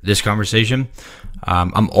after this conversation.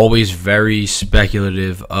 I'm always very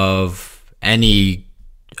speculative of any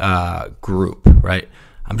group, right?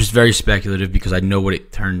 I'm just very speculative because I know what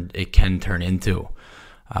it can turn into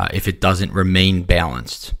if it doesn't remain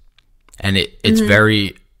balanced. And it's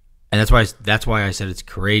very, and that's why I said it's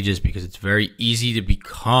courageous, because it's very easy to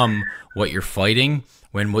become what you're fighting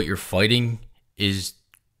when what you're fighting is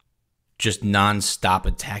just nonstop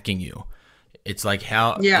attacking you. It's like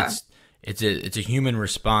how it's a human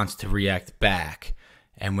response to react back,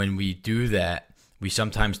 and when we do that, we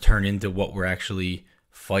sometimes turn into what we're actually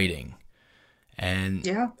fighting. And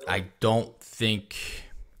I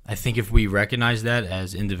think if we recognize that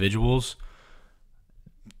as individuals,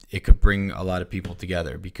 it could bring a lot of people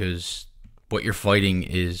together, because what you're fighting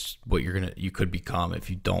is what you could become if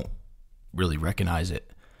you don't really recognize it.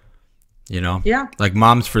 Like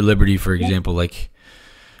Moms for Liberty, for example. Like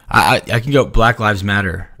I can go Black Lives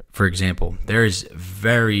Matter, for example. There's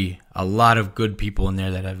a lot of good people in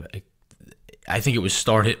there that have. I think it was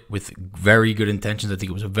started with very good intentions. I think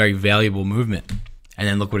it was a very valuable movement, and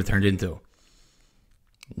then look what it turned into.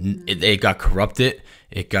 It got corrupted.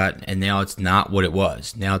 And now it's not what it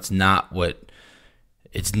was. Now it's not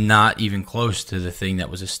even close to the thing that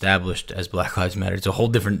was established as Black Lives Matter. It's a whole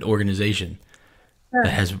different organization that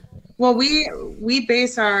has. Well, we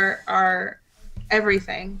base our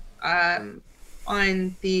everything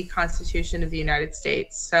on the Constitution of the United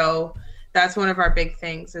States. So that's one of our big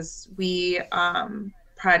things is we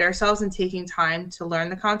pride ourselves in taking time to learn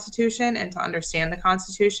the Constitution and to understand the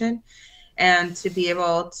Constitution and to be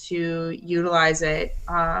able to utilize it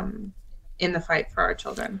in the fight for our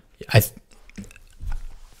children. Me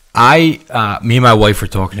and my wife were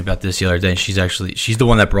talking about this the other day, and she's the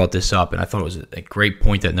one that brought this up, and I thought it was a great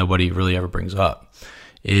point that nobody really ever brings up,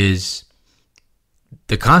 is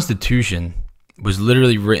the Constitution was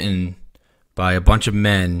literally written by a bunch of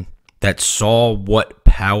men that saw what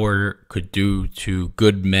power could do to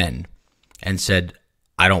good men and said,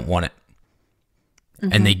 I don't want it.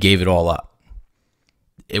 Mm-hmm. And they gave it all up.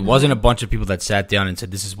 It wasn't a bunch of people that sat down and said,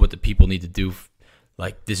 this is what the people need to do.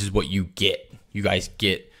 Like, this is what you get. You guys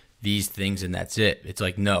get these things and that's it. It's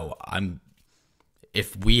like, no,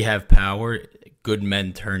 if we have power, good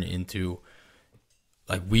men turn into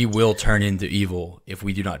like we will turn into evil if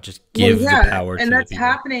we do not just give the power to the people. And that's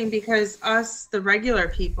happening because us, the regular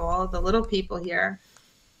people, the little people here,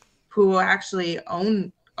 who actually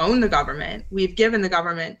own the government, we've given the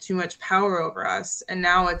government too much power over us, and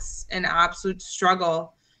now it's an absolute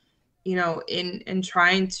struggle, you know, in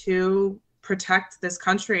trying to protect this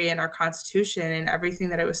country and our Constitution and everything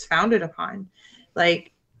that it was founded upon.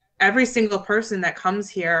 Like, every single person that comes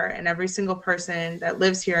here and every single person that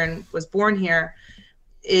lives here and was born here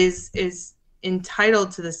is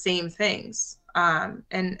entitled to the same things.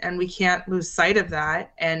 And we can't lose sight of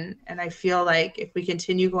that. And I feel like if we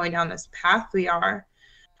continue going down this path we are,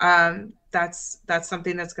 that's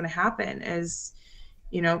something that's going to happen, is,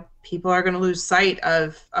 you know, people are going to lose sight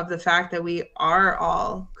of the fact that we are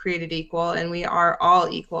all created equal, and we are all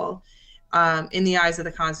equal in the eyes of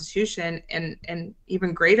the Constitution, and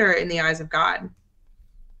even greater in the eyes of God.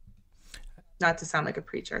 Not to sound like a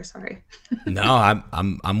preacher, sorry. No,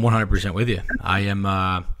 I'm 100% with you.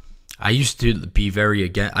 I used to be very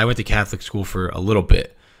against. I went to Catholic school for a little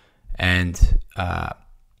bit, and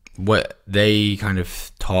what they kind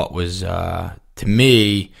of taught was, to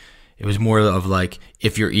me, it was more of like,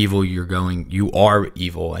 if you're evil, you are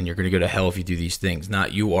evil, and you're going to go to hell if you do these things.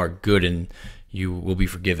 Not you are good and you will be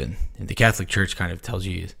forgiven. And the Catholic Church kind of tells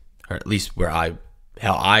you, or at least how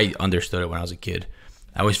I understood it when I was a kid,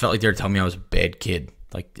 I always felt like they were telling me I was a bad kid.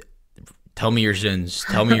 Like, tell me your sins.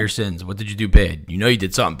 Tell me your sins. What did you do bad? You know you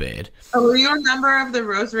did something bad. Oh, were you a member of the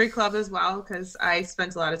Rosary Club as well? Because I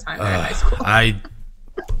spent a lot of time there in high school.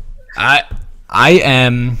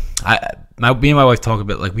 Me and my wife talk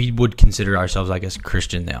about, like, we would consider ourselves, I guess,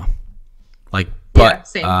 Christian now. Like, but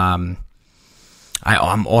yeah, same.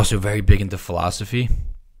 I'm also very big into philosophy,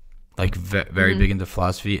 like very big into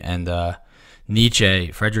philosophy. And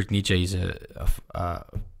Friedrich Nietzsche, he's a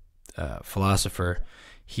philosopher.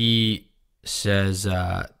 He says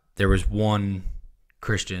there was one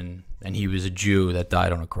Christian, and he was a Jew that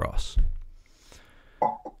died on a cross.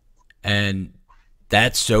 And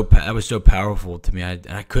that was so powerful to me.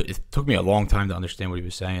 It took me a long time to understand what he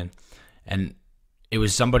was saying. And it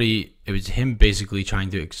was him basically trying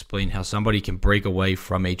to explain how somebody can break away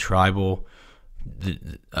from a tribal,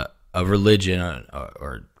 a religion,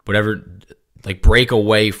 or whatever, like break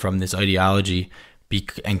away from this ideology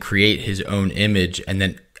and create his own image, and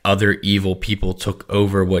then other evil people took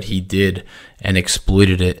over what he did and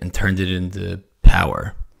exploited it and turned it into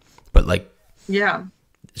power. But like, yeah.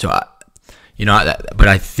 So but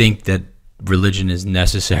I think that religion is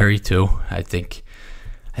necessary too. I think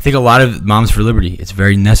a lot of Moms for Liberty, it's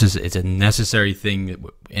very necessary. It's a necessary thing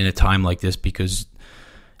in a time like this,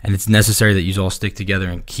 and it's necessary that you all stick together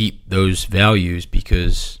and keep those values,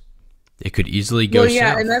 because it could easily go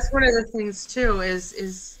south. And that's one of the things too,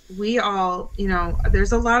 is we all, you know,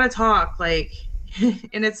 there's a lot of talk, like,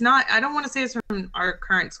 and it's not, I don't want to say it's from our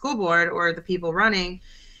current school board or the people running.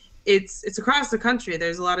 It's across the country.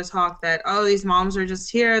 There's a lot of talk that, oh, these moms are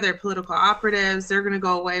just here, they're political operatives, they're going to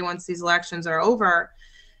go away once these elections are over.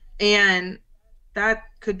 And that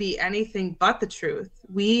could be anything but the truth.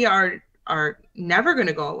 We are never going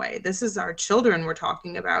to go away. This is our children we're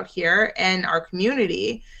talking about here, and our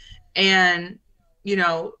community. And, you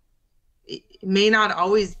know, it may not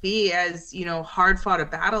always be as, you know, hard fought a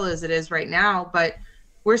battle as it is right now, but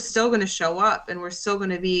we're still going to show up, and we're still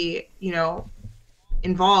going to be, you know,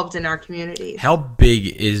 involved in our community. How big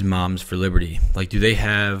is Moms for Liberty? Like,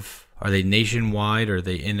 are they nationwide? Are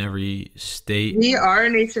they in every state? We are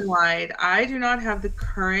nationwide. I do not have the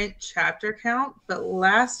current chapter count, but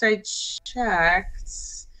last I checked,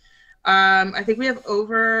 I think we have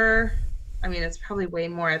over, I mean, it's probably way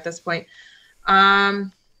more at this point,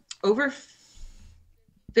 over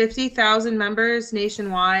 50,000 members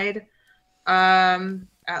nationwide.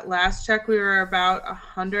 At last check, we were about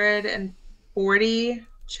 140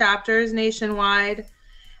 chapters nationwide.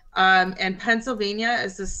 And Pennsylvania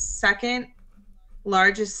is the second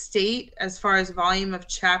largest state as far as volume of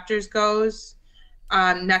chapters goes,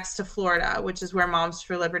 next to Florida, which is where Moms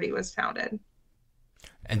for Liberty was founded.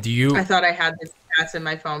 And I thought I had the stats in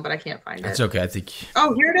my phone, but I can't find it. That's okay. I think.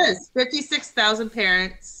 Oh, here it is. 56,000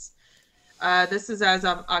 parents. This is as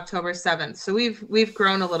of October 7th. So we've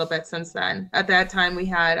grown a little bit since then. At that time, we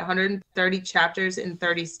had 130 chapters in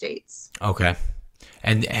 30 states. Okay.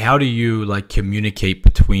 And how do you like communicate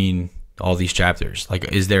between all these chapters?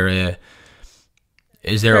 Like, is there a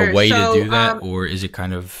way to do that, or is it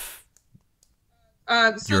kind of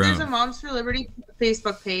so there's a Moms for Liberty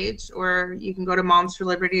Facebook page, or you can go to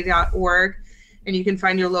momsforliberty.org and you can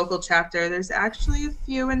find your local chapter. There's actually a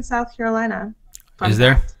few in South Carolina. Is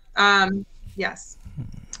there? Yes.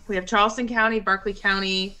 We have Charleston County, Berkeley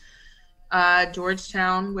County,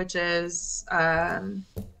 Georgetown, which is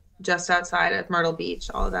just outside of Myrtle Beach,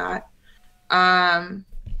 all of that.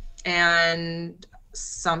 And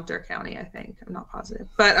Sumter County, I think. I'm not positive.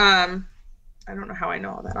 But I don't know how I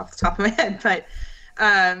know all that off the top of my head. But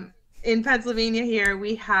in Pennsylvania here,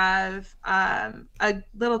 we have a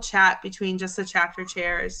little chat between just the chapter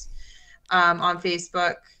chairs on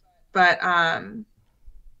Facebook. But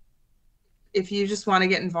if you just want to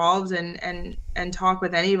get involved and talk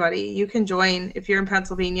with anybody, you can join. If you're in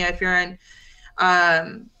Pennsylvania, if you're in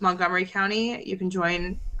Montgomery County, you can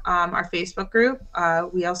join our Facebook group.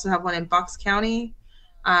 We also have one in Bucks County,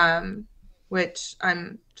 which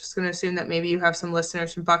I'm just going to assume that maybe you have some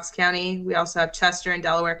listeners from Bucks County. We also have Chester and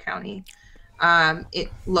Delaware County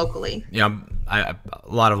locally. Yeah, a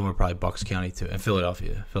lot of them are probably Bucks County too, and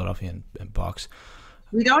Philadelphia and Bucks.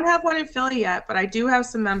 We don't have one in Philly yet, but I do have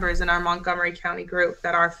some members in our Montgomery County group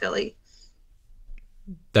that are Philly.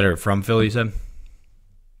 That are from Philly, you said?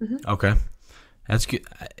 Mm-hmm. Okay. That's good.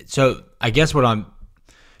 So I guess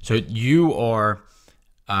so you are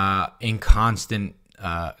in constant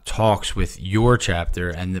talks with your chapter,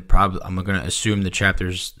 and I'm going to assume the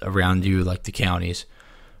chapters around you, like the counties.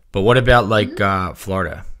 But what about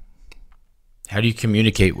Florida? How do you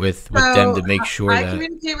communicate with them to make sure I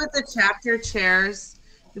communicate with the chapter chairs.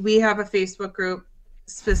 We have a Facebook group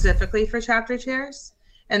specifically for chapter chairs,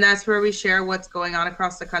 and that's where we share what's going on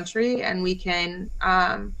across the country, and we can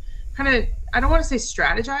kind of, I don't want to say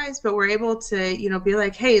strategize, but we're able to, be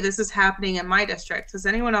like, hey, this is happening in my district. Has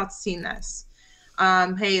anyone else seen this?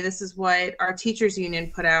 Hey, this is what our teachers union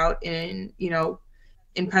put out in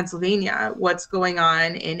Pennsylvania. What's going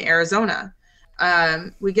on in Arizona?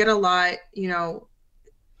 We get a lot,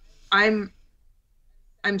 I'm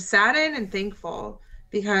saddened and thankful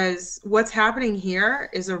because what's happening here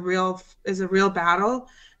is a real battle,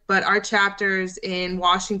 but our chapters in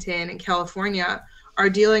Washington and California are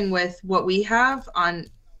dealing with what we have on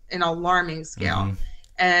an alarming scale.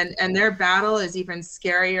 Mm-hmm. And their battle is even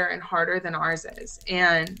scarier and harder than ours is.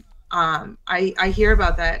 And I hear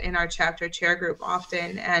about that in our chapter chair group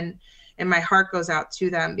often, and my heart goes out to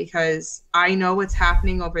them because I know what's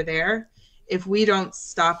happening over there. If we don't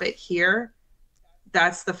stop it here,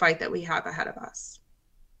 that's the fight that we have ahead of us.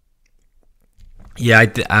 Yeah,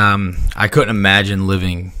 I couldn't imagine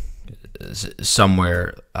living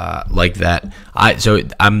somewhere like that.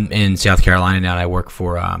 I'm in South Carolina now, and I work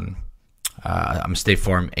for I'm a State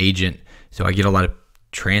Farm agent, so I get a lot of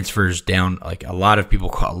transfers down. Like a lot of people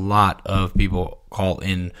call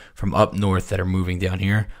in from up north that are moving down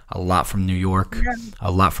here. A lot from New York,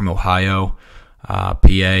 a lot from Ohio, PA.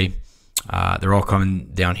 They're all coming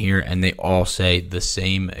down here, and they all say the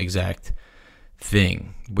same exact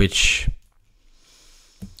thing, which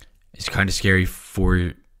is kind of scary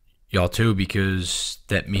for y'all too, because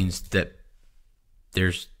that means that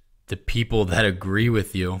there's the people that agree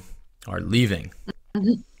with you are leaving.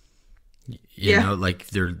 Mm-hmm. You know, like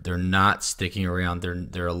they're not sticking around.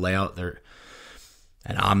 They're allowed.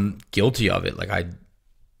 And I'm guilty of it. Like I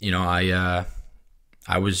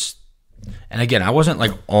was, and again, I wasn't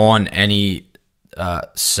like on any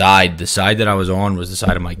side. The side that I was on was the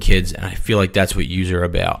side of my kids, and I feel like that's what yous are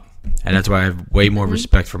about, and that's why I have way more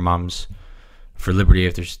respect for moms for liberty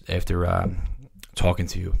after talking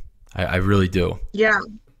to you. I really do. Yeah.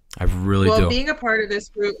 I really do. Well, being a part of this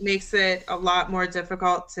group makes it a lot more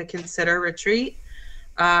difficult to consider retreat.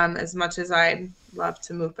 As much as I'd love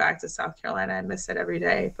to move back to South Carolina, I miss it every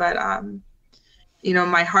day. But,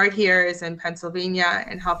 my heart here is in Pennsylvania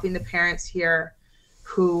and helping the parents here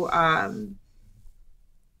who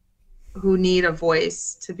need a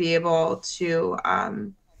voice to be able to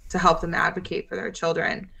help them advocate for their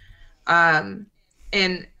children. Part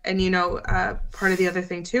of the other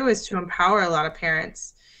thing too is to empower a lot of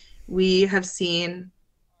parents. We have seen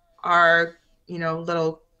our,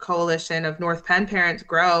 little coalition of North Penn parents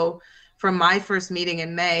grow from my first meeting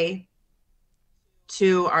in May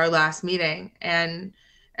to our last meeting. And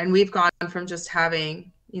we've gone from just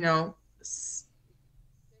having,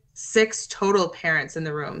 6 total parents in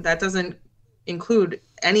the room. That doesn't include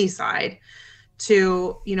any side,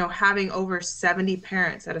 to, having over 70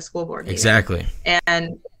 parents at a school board meeting. Exactly.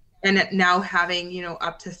 And now having,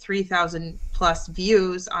 up to 3,000 plus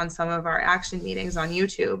views on some of our action meetings on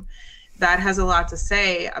YouTube. That has a lot to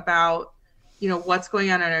say about, what's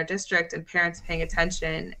going on in our district and parents paying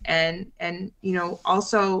attention. And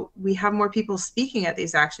also we have more people speaking at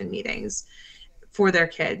these action meetings for their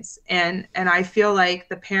kids. And I feel like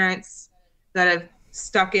the parents that have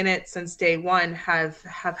stuck in it since day one have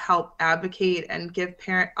helped advocate and give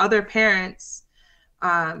other parents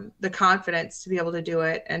the confidence to be able to do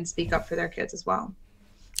it and speak up for their kids as well.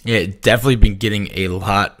 Yeah, it's definitely been getting a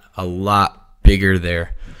lot bigger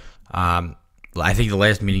there. I think the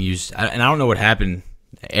last meeting and I don't know what happened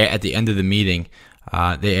at the end of the meeting.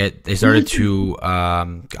 They started to.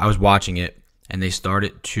 I was watching it, and they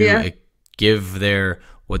started to give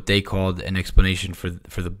what they called an explanation for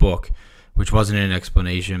the book, which wasn't an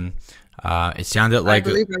explanation. It sounded like, I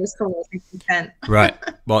believe I was told content. Right.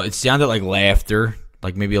 Well, it sounded like laughter,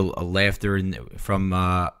 like maybe a laughter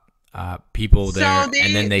from people there,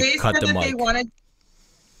 and then they cut the mic.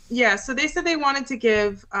 So they said they wanted to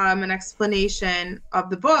give an explanation of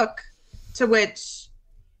the book, to which,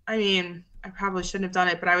 I mean, I probably shouldn't have done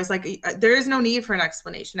it, but I was like, there is no need for an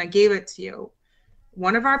explanation. I gave it to you.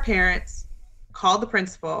 One of our parents called the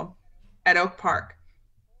principal at Oak Park,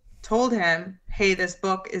 told him, hey, this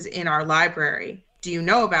book is in our library. Do you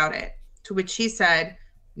know about it? To which he said,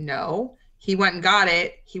 no. He went and got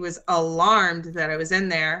it. He was alarmed that I was in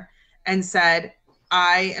there and said,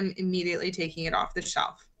 I am immediately taking it off the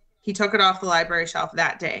shelf. He took it off the library shelf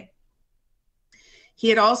that day. He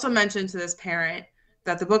had also mentioned to this parent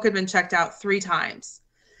that the book had been checked out 3 times,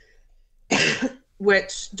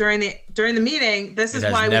 which during the meeting, this is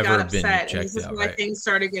why we got upset. And this is why things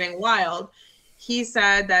started getting wild. He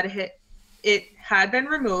said that it had been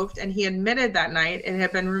removed, and he admitted that night it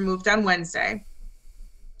had been removed on Wednesday.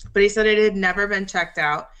 But he said it had never been checked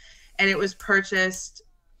out, and it was purchased,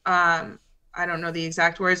 I don't know the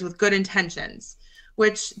exact words, with good intentions,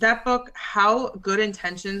 which that book, how good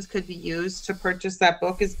intentions could be used to purchase that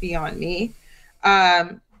book is beyond me.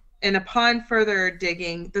 And upon further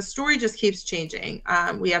digging, the story just keeps changing.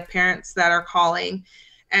 We have parents that are calling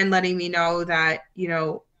and letting me know that,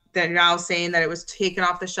 they're now saying that it was taken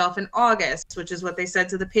off the shelf in August, which is what they said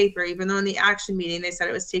to the paper, even though in the action meeting they said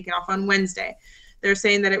it was taken off on Wednesday. They're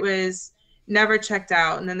saying that it was never checked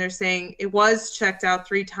out. And then they're saying it was checked out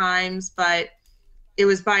 3 times, but it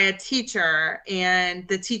was by a teacher and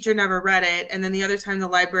the teacher never read it. And then the other time the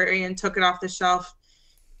librarian took it off the shelf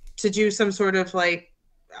to do some sort of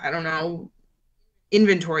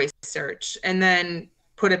inventory search, and then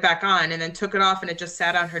put it back on, and then took it off, and it just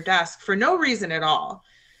sat on her desk for no reason at all.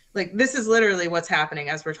 Like, this is literally what's happening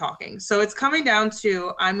as we're talking. So it's coming down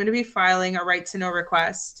to, I'm going to be filing a right to know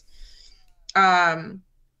request, and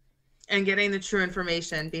getting the true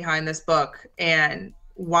information behind this book and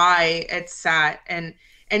why it sat. And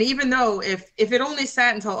even though if it only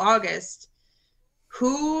sat until August,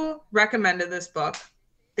 who recommended this book?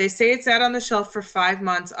 They say it sat on the shelf for 5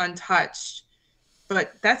 months untouched,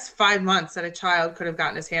 but that's 5 months that a child could have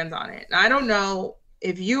gotten his hands on it. And I don't know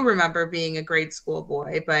if you remember being a grade school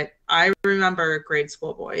boy, but I remember grade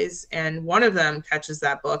school boys, and one of them catches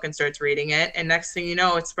that book and starts reading it, and next thing you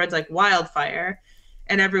know, it spreads like wildfire,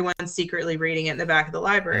 and everyone's secretly reading it in the back of the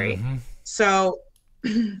library. Mm-hmm. So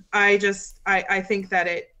I think that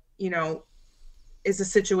it, is a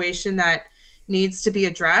situation that needs to be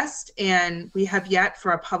addressed, and we have yet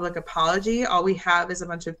for a public apology. All we have is a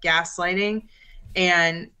bunch of gaslighting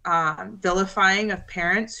and vilifying of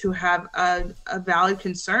parents who have a valid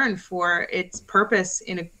concern for its purpose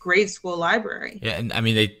in a grade school library. Yeah, and I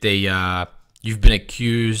mean, they you've been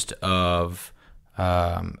accused of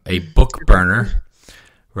a book burner,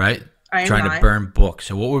 right? Trying to burn books.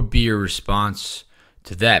 So what would be your response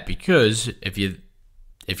to that? Because if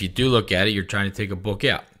you do look at it, you're trying to take a book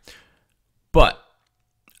out. But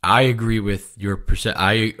I agree with your percent.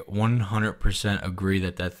 I 100% agree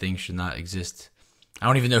that thing should not exist. I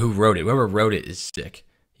don't even know who wrote it. Whoever wrote it is sick.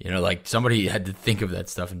 Somebody had to think of that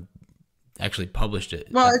stuff and actually published it.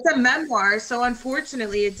 Well, it's a memoir, so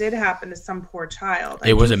unfortunately it did happen to some poor child.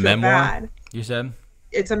 It was a memoir, you said?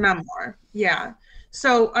 It's a memoir, yeah.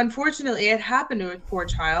 So unfortunately it happened to a poor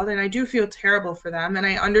child, and I do feel terrible for them, and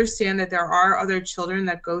I understand that there are other children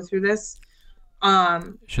that go through this.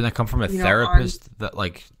 Should that come from a therapist?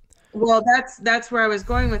 Well, that's where I was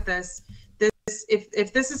going with this.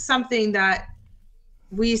 If this is something that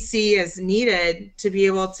we see as needed to be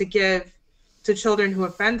able to give to children who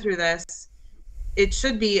have been through this, it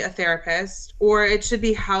should be a therapist, or it should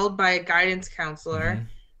be held by a guidance counselor, mm-hmm.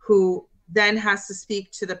 who then has to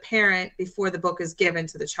speak to the parent before the book is given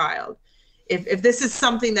to the child. If this is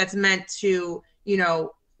something that's meant to,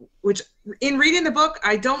 which in reading the book,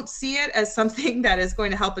 I don't see it as something that is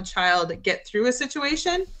going to help a child get through a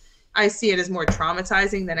situation. I see it as more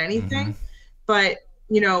traumatizing than anything. Mm-hmm. But,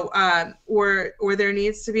 or there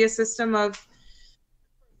needs to be a system of,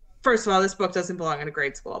 first of all, this book doesn't belong in a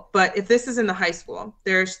grade school. But if this is in the high school,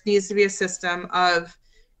 there needs to be a system of,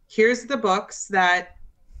 here's the books that,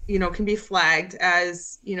 can be flagged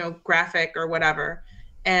as, graphic or whatever.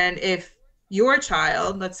 And if your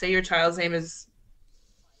child, let's say your child's name is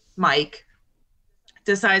Mike,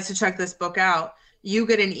 decides to check this book out, you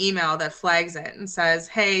get an email that flags it and says,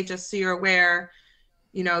 hey, just so you're aware,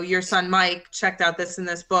 your son Mike checked out this and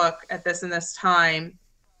this book at this and this time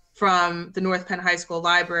from the North Penn High School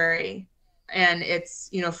library, and it's,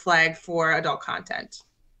 flagged for adult content.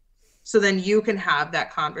 So then you can have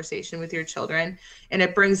that conversation with your children, and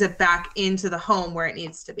it brings it back into the home where it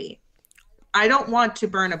needs to be. I don't want to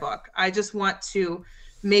burn a book. I just want to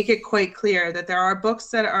make it quite clear that there are books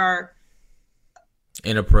that are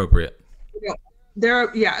inappropriate. There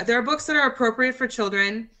are books that are appropriate for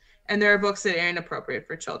children, and there are books that are inappropriate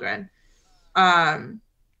for children. And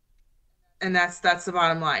that's the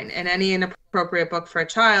bottom line. And any inappropriate book for a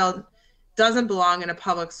child doesn't belong in a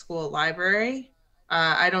public school library.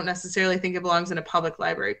 I don't necessarily think it belongs in a public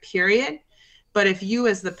library, period. But if you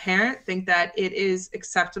as the parent think that it is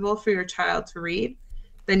acceptable for your child to read,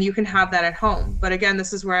 then you can have that at home. But again,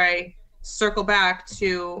 this is where I circle back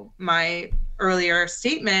to my earlier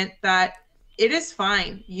statement that it is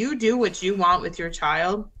fine. You do what you want with your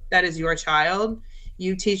child. That is your child.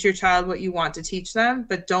 You teach your child what you want to teach them,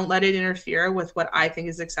 but don't let it interfere with what I think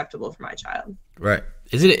is acceptable for my child. Right.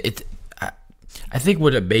 I think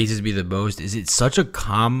what amazes me the most is it's such a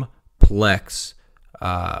complex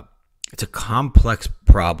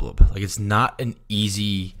problem. Like it's not an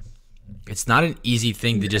easy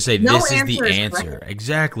thing to just say this is the answer.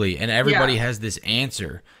 Exactly. And everybody has this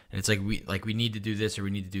answer. And it's like we need to do this or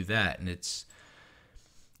we need to do that. And it's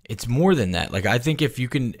more than that. Like I think if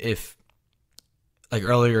like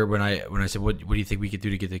earlier when I said what do you think we could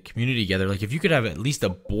do to get the community together? Like if you could have at least a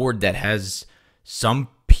board that has some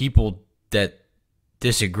people that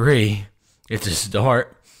disagree, it's a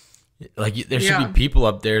start. Like there should be people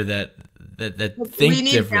up there that think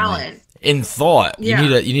differently talent. In thought. You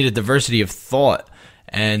need a diversity of thought,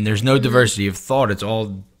 and there's no diversity of thought. It's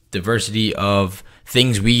all diversity of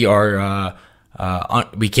things we can't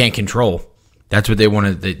control. That's what they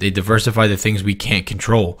want to. They diversify the things we can't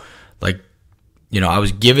control. Like, I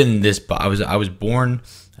was given this. I was born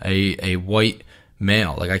a white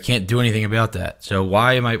male. Like I can't do anything about that. So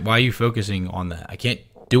why are you focusing on that? I can't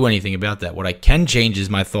do anything about that. What I can change is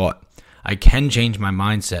my thought. I can change my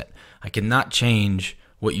mindset. I cannot change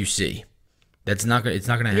what you see. It's not going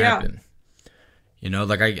to happen.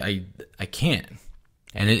 Like I can't.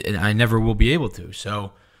 And I never will be able to.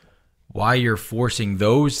 So why you're forcing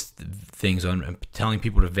those things on and telling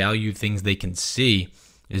people to value things they can see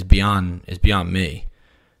is beyond me.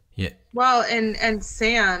 Yeah. Well, and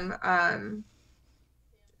Sam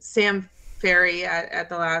Ferry at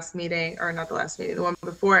the last meeting, or not the last meeting, the one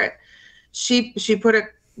before it, she put it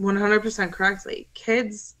 100% correctly.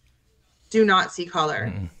 Kids do not see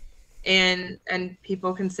color. Mm-hmm. And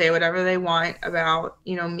people can say whatever they want about,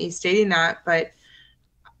 me stating that, but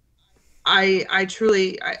I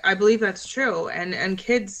truly believe that's true. And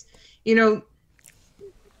kids, I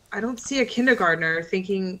don't see a kindergartner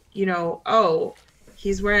thinking, oh,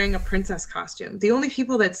 he's wearing a princess costume. The only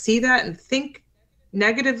people that see that and think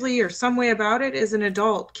negatively or some way about it is an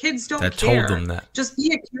adult. Kids don't care. Told them that. Just be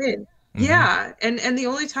a kid. Mm-hmm. Yeah. And the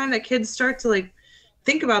only time that kids start to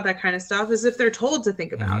think about that kind of stuff is if they're told to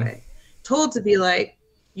think about it. Told to be like,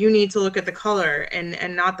 you need to look at the color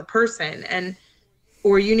and not the person,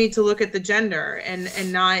 or you need to look at the gender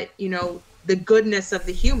and not, the goodness of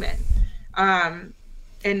the human. And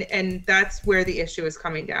that's where the issue is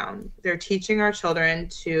coming down. They're teaching our children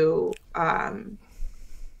to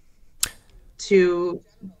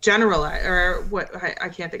generalize, or what, I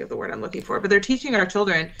can't think of the word I'm looking for, but they're teaching our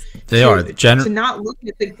children to not look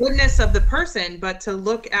at the goodness of the person, but to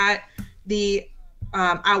look at the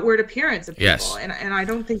outward appearance of people. Yes. And I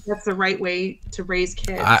don't think that's the right way to raise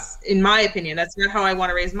kids, in my opinion. That's not how I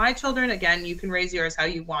want to raise my children. Again, you can raise yours how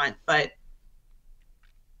you want, but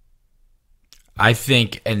I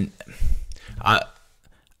think, and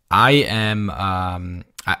I am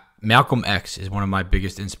Malcolm X is one of my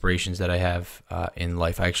biggest inspirations that I have in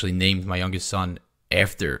life. I actually named my youngest son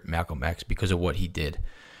after Malcolm X because of what he did.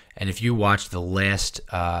 And if you watch the last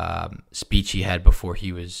speech he had before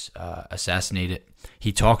he was assassinated,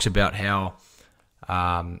 he talks about how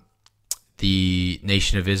the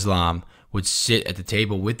Nation of Islam would sit at the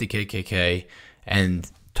table with the KKK and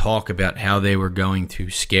talk about how they were going to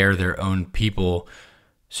scare their own people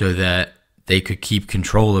so that they could keep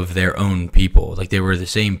control of their own people. Like they were the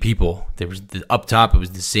same people. Up top, it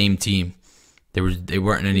was the same team. They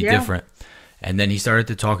weren't any different. And then he started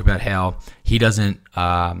to talk about how he doesn't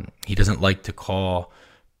like to call.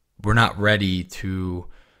 We're not ready to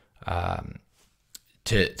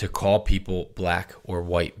to call people black or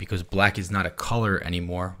white, because black is not a color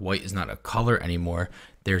anymore. White is not a color anymore.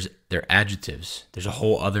 They're adjectives. There's a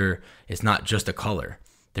whole other. It's not just a color.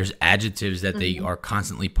 There's adjectives that they are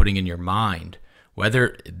constantly putting in your mind.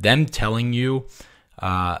 Whether them telling you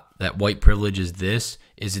that white privilege is this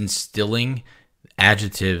is instilling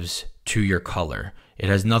adjectives to your color. It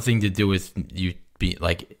has nothing to do with you be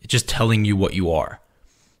like just telling you what you are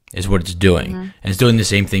is what it's doing. And it's doing the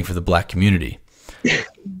same thing for the black community.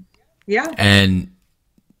 Yeah. And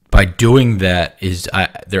by doing that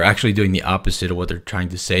they're actually doing the opposite of what they're trying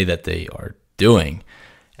to say that they are doing.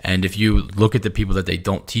 And if you look at the people that they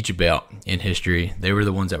don't teach about in history, they were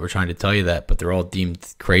the ones that were trying to tell you that, but they're all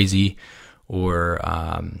deemed crazy or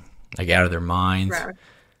like out of their minds. Right.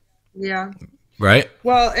 Yeah. Right?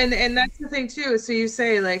 Well, and that's the thing too. So you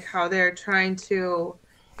say like how they're trying to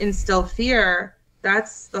instill fear.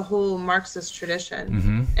 That's the whole Marxist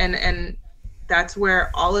tradition. And that's where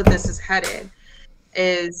all of this is headed,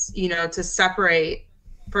 is, you know, to separate.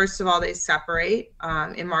 First of all, they separate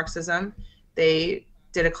in Marxism. They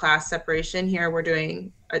did a class separation. Here we're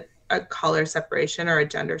doing a color separation or a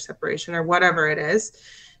gender separation or whatever it is.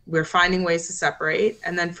 We're finding ways to separate.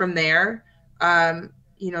 And then from there,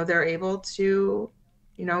 you know, they're able to,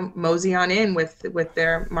 you know, mosey on in with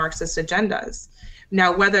their Marxist agendas.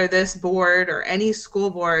 Now, whether this board or any school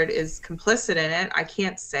board is complicit in it, I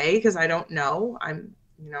can't say because I don't know. I'm,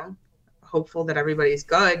 you know, hopeful that everybody's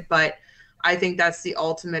good, but I think that's the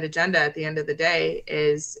ultimate agenda at the end of the day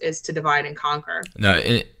is to divide and conquer. No,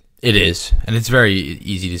 it is, and it's very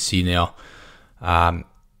easy to see now.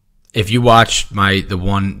 If you watch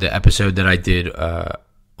the episode that I did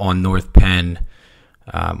on North Penn,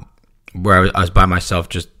 where I was by myself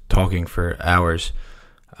just talking for hours.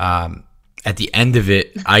 At the end of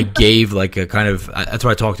it, I gave like a kind of, that's what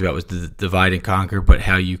I talked about was the divide and conquer, but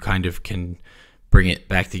how you kind of can bring it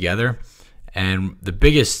back together. And the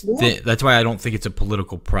biggest thing, that's why I don't think it's a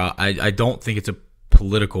political I don't think it's a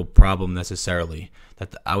political problem necessarily.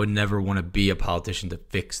 That I would never want to be a politician to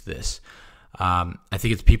fix this. I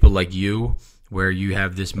think it's people like you, where you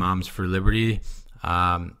have this Moms for Liberty.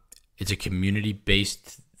 It's a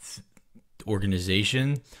community-based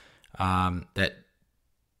organization that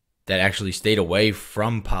actually stayed away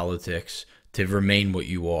from politics to remain what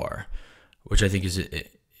you are, which I think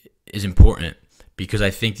is important, because I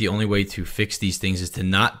think the only way to fix these things is to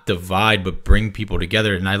not divide but bring people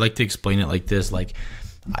together. And I like to explain it like this: like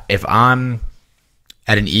if I'm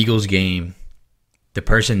at an Eagles game, the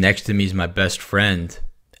person next to me is my best friend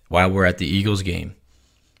while we're at the Eagles game,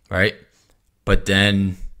 right? But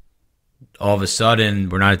then all of a sudden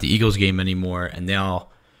we're not at the Eagles game anymore, and now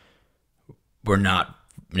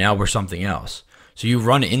we're something else. So you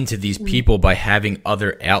run into these people by having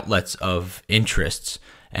other outlets of interests,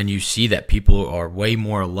 and you see that people are way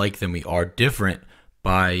more alike than we are different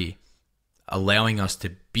by allowing us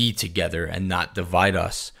to be together and not divide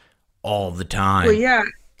us all the time. Well, yeah.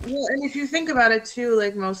 Well, and if you think about it too,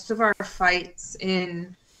 like most of our fights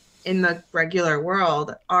in the regular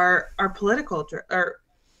world are political or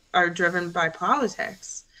are driven by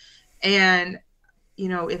politics. And you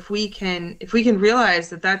know, if we can realize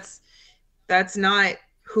that that's not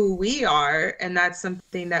who we are, and that's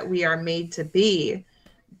something that we are made to be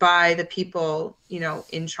by the people, you know,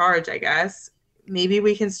 in charge, I guess, maybe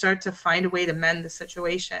we can start to find a way to mend the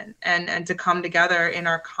situation and to come together in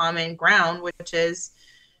our common ground, which is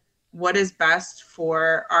what is best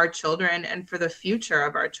for our children and for the future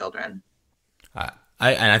of our children. I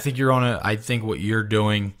think I think what you're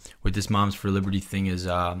doing with this Moms for Liberty thing is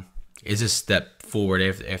a step forward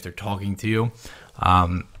after talking to you.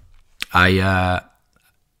 I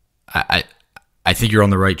think you're on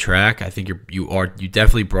the right track. I think you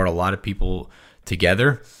definitely brought a lot of people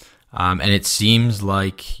together, and it seems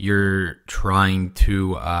like you're trying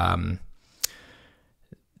to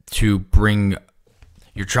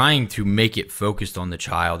make it focused on the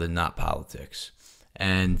child and not politics,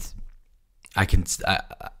 and I can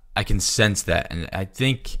sense that, and I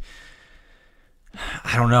think.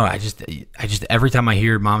 I don't know. I just every time I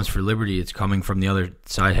hear Moms for Liberty, it's coming from the other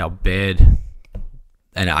side how bad,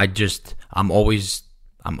 and I'm always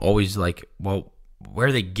like, well, where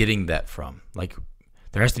are they getting that from? Like,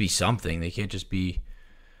 there has to be something. They can't just be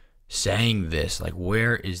saying this. Like,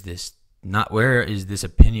 where is this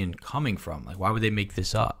opinion coming from? Like, why would they make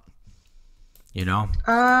this up? You know?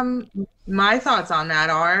 My thoughts on that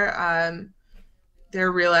are,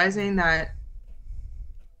 they're realizing that,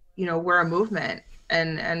 you know, we're a movement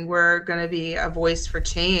and we're going to be a voice for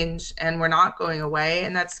change, and we're not going away,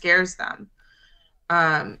 and that scares them.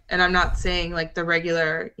 And I'm not saying like the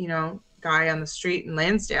regular, you know, guy on the street in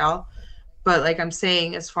Lansdale, But like I'm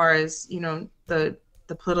saying, as far as, you know, the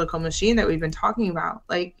political machine that we've been talking about,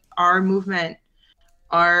 like our movement,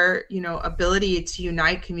 our, you know, ability to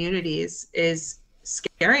unite communities is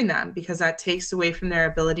scaring them, because that takes away from their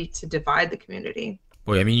ability to divide the community.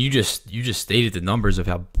 Boy, I mean, you just stated the numbers of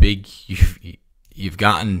how big you've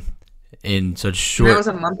gotten in such That was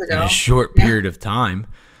a month ago. in a short period of time.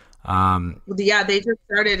 Yeah, they just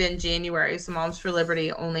started in January. So Moms for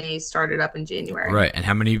Liberty only started up in January. Right. And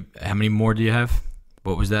how many more do you have?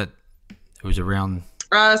 What was that? It was around.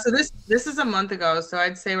 So this is a month ago. So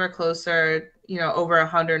I'd say we're closer, you know, over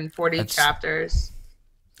 140 chapters.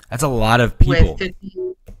 That's a lot of people. With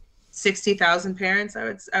 60,000 parents,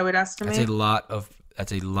 I would estimate. That's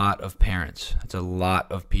a lot of parents. That's a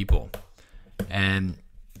lot of people. And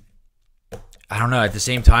I don't know, at the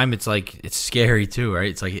same time it's like it's scary too, right?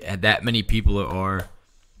 It's like that many people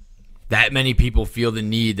feel the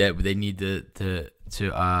need that they need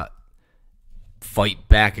to fight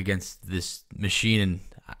back against this machine. And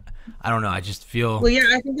I don't know, I just feel... Well, yeah,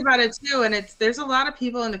 I think about it too, and there's a lot of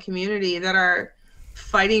people in the community that are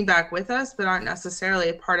fighting back with us, but aren't necessarily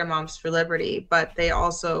a part of Moms for Liberty, but they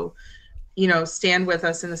also, you know, stand with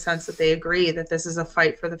us in the sense that they agree that this is a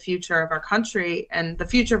fight for the future of our country, and the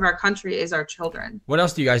future of our country is our children. What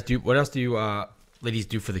else do you guys do? What else do you ladies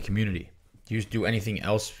do for the community? Do you do anything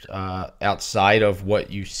else outside of what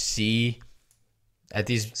you see at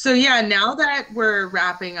these? So yeah, now that we're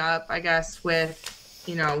wrapping up, I guess, with,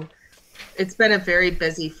 you know, it's been a very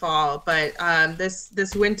busy fall, but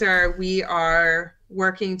this winter we are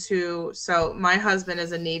working to. So my husband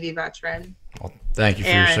is a Navy veteran. Well, thank you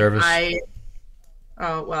for your service. I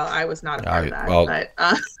was not a part of that. Well, but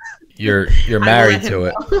you're married to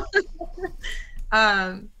it.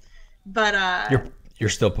 You're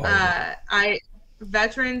still part of it.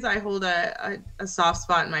 Veterans, I hold a soft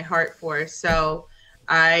spot in my heart for. So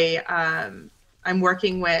I'm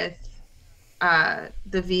working with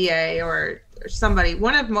the VA or somebody.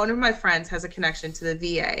 One of my friends has a connection to the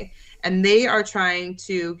VA, and they are trying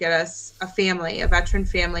to get us a veteran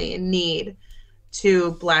family in need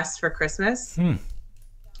to bless for Christmas.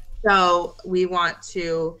 So we want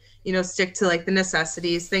to, you know, stick to like the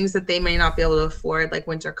necessities, things that they may not be able to afford, like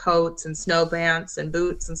winter coats and snow pants and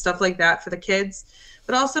boots and stuff like that for the kids,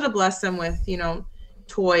 but also to bless them with, you know,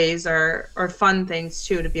 toys or fun things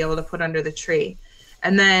too, to be able to put under the tree.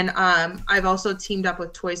 And then I've also teamed up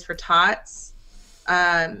with Toys for Tots.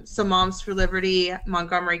 So Moms for Liberty,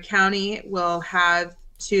 Montgomery County will have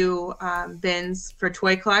 2 bins for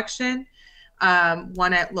toy collection,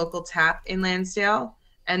 one at Local Tap in Lansdale,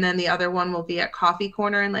 and then the other one will be at Coffee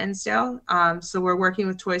Corner in Lansdale. So we're working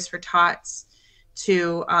with Toys for Tots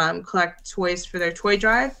to collect toys for their toy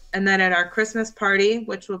drive. And then at our Christmas party,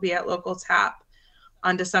 which will be at Local Tap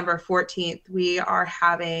on December 14th, we are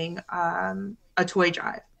having a toy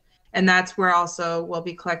drive. And that's where also we'll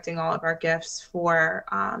be collecting all of our gifts for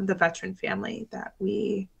the veteran family that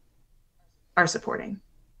we are supporting.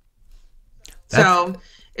 So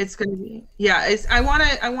it's going to be, I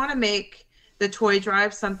want to make the toy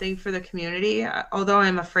drive something for the community, although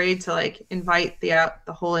I'm afraid to like invite the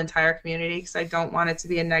whole entire community, because I don't want it to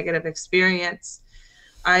be a negative experience.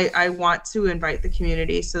 I want to invite the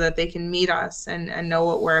community so that they can meet us and know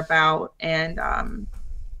what we're about, and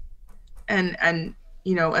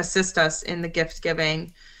you know, assist us in the gift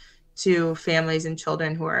giving to families and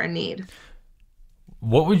children who are in need.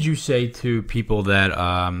 What would you say to people that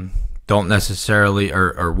don't necessarily,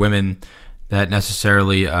 or women that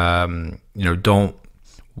necessarily, you know, don't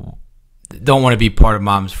want to be part of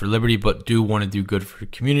Moms for Liberty, but do want to do good for the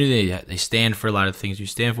community? They stand for a lot of things you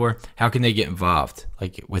stand for. How can they get involved,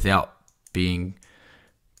 like, without being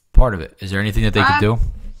part of it? Is there anything that they could do?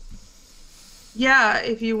 Yeah,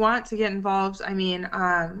 if you want to get involved, I mean,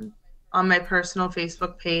 on my personal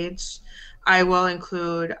Facebook page, I will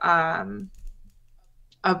include,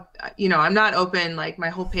 you know, I'm not open, like my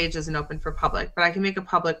whole page isn't open for public, but I can make a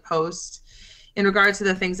public post in regard to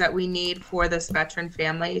the things that we need for this veteran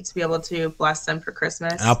family to be able to bless them for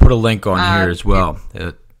Christmas. And I'll put a link on here as well.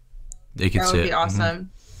 They can see it. That would be awesome.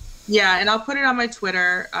 Mm-hmm. Yeah, and I'll put it on my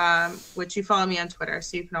Twitter, which you follow me on Twitter,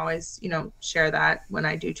 so you can always, you know, share that when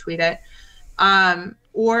I do tweet it.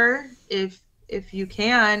 Or if you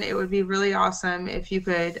can, it would be really awesome if you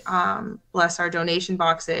could bless our donation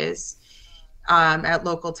boxes at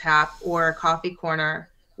Local Tap or Coffee Corner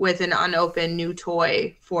with an unopened new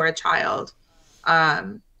toy for a child.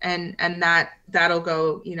 And that'll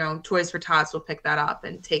go, you know, Toys for Tots will pick that up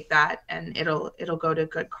and take that, and it'll go to a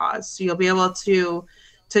good cause. So you'll be able to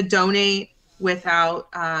donate without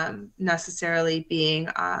necessarily being,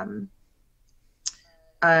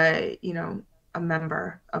 you know, a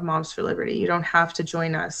member of Moms for Liberty. You don't have to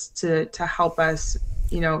join us to help us,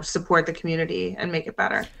 support the community and make it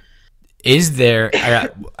better. Is there? I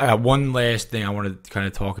got one last thing I want to kind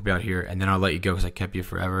of talk about here, and then I'll let you go because I kept you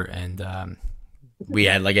forever, and we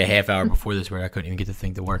had like a half hour before this where I couldn't even get the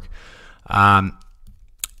thing to work.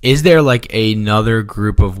 Is there like another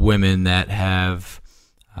group of women that have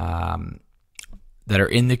that are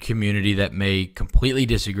in the community that may completely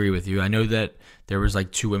disagree with you? I know that there was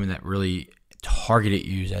like 2 women that really targeted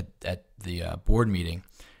you at the board meeting,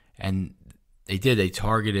 and they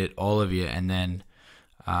targeted all of you, and then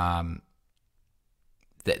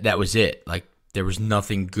that was it. Like, there was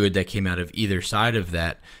nothing good that came out of either side of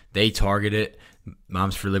that. They targeted.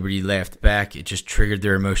 Moms for Liberty laughed back. It just triggered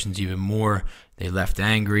their emotions even more. They left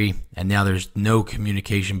angry, and now there's no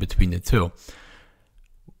communication between the two.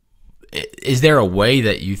 Is there a way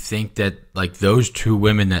that you think that, like, those 2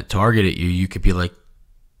 women that targeted you, you could be like,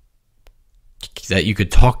 that you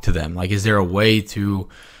could talk to them? Like, is there a way to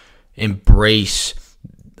embrace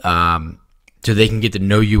so they can get to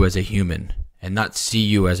know you as a human and not see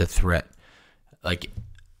you as a threat? Like,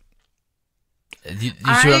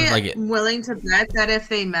 I'm willing to bet that if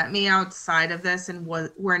they met me outside of this and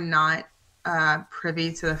were not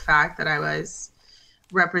privy to the fact that I was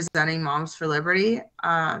representing Moms for Liberty,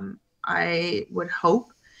 I would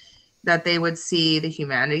hope that they would see the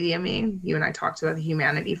humanity in me. You and I talked about the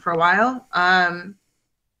humanity for a while.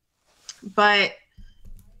 But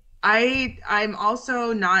I'm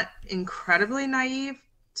also not incredibly naive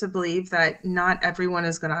to believe that not everyone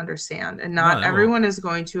is going to understand, and not everyone is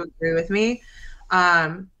going to agree with me.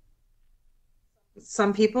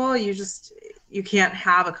 Some people you can't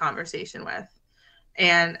have a conversation with,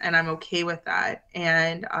 and I'm okay with that.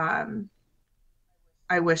 And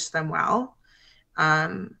I wish them well.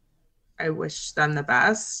 I wish them the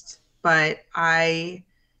best, but I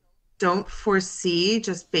don't foresee,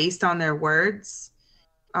 just based on their words,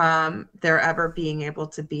 there ever being able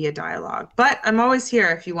to be a dialogue. But I'm always here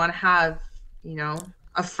if you want to have,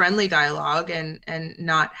 a friendly dialogue and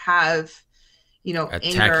not have, attack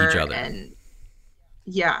anger each other. And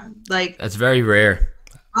like, that's very rare.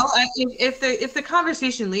 If the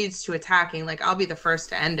conversation leads to attacking, like, I'll be the first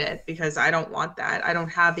to end it, because I don't want that. I don't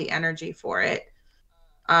have the energy for it.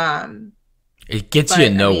 It gets you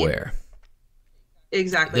nowhere.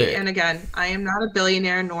 Exactly. And again, I am not a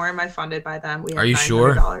billionaire, nor am I funded by them. We have Are you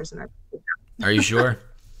sure? $900 in our Are you sure?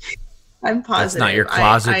 I'm positive. That's not your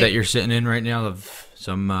closet that you're sitting in right now of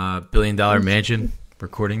some $1 billion mansion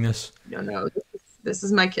recording this? No. This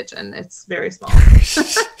is my kitchen. It's very small.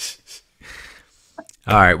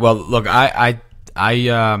 All right. Well, look, I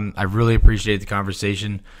really appreciate the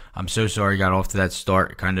conversation. I'm so sorry I got off to that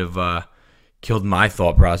start. It kind of killed my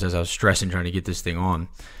thought process. I was stressing trying to get this thing on.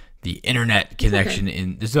 The internet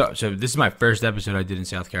connection this is my first episode I did in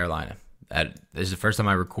South Carolina. This is the first time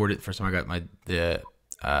I recorded. First time I got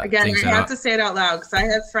again, I have to say it out loud because I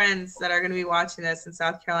have friends that are going to be watching this in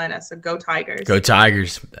South Carolina. So go Tigers! Go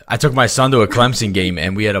Tigers! I took my son to a Clemson game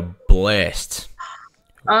and we had a blast.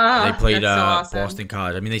 They played awesome. Boston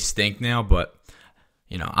College. I mean, they stink now, but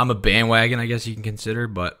I'm a bandwagon, I guess you can consider.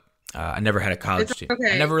 But I never had a college team.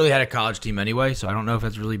 Okay. I never really had a college team anyway, so I don't know if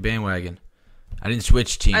that's really bandwagon. I didn't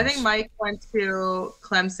switch teams. I think Mike went to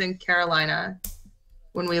Clemson, Carolina,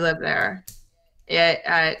 when we lived there,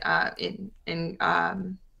 in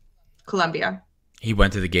Columbia. He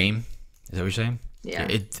went to the game. Is that what you're saying? Yeah.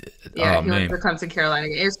 He went to the Clemson, Carolina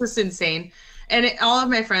game. It's just insane. And all of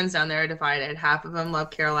my friends down there are divided. Half of them love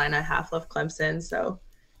Carolina, half love Clemson. So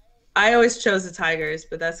I always chose the Tigers,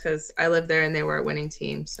 but that's because I lived there and they were a winning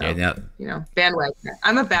team. So, bandwagon.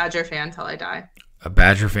 I'm a Badger fan till I die. A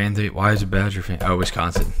Badger fan? Why is a Badger fan? Oh,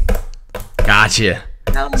 Wisconsin. Gotcha.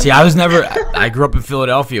 No. See, I was never. I grew up in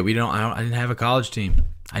Philadelphia. I didn't have a college team.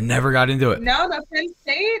 I never got into it. No, not Penn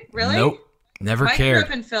State. Really? Nope. Never Mike cared.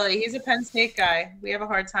 grew up in Philly. He's a Penn State guy. We have a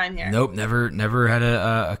hard time here. Nope. Never had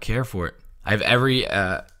a care for it. I have every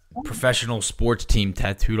professional sports team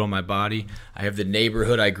tattooed on my body. I have the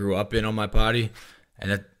neighborhood I grew up in on my body,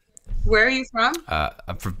 and that. Where are you from?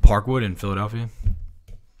 I'm from Parkwood in Philadelphia.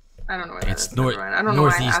 I don't know where that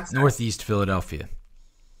is. It's northeast Philadelphia.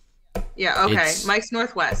 Yeah, okay. Mike's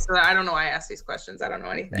northwest, so I don't know why I ask these questions. I don't know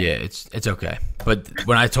anything. Yeah, it's okay. But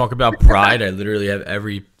when I talk about pride, I literally have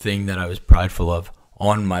everything that I was prideful of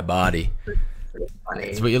on my body. Funny.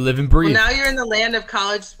 It's what you live and breathe. Well, now you're in the land of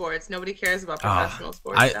college sports. Nobody cares about professional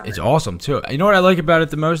sports. It's awesome, too. You know what I like about it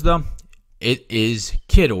the most, though? It is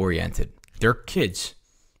kid-oriented. They're kids.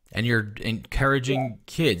 And you're encouraging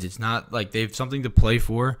kids. It's not like they have something to play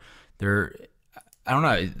for. I don't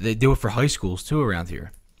know. They do it for high schools, too, around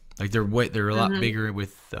here. Like they're a lot bigger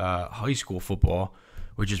with high school football,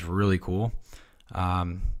 which is really cool.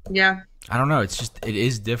 Yeah. I don't know. It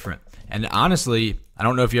is different. And honestly, I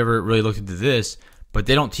don't know if you ever really looked into this, but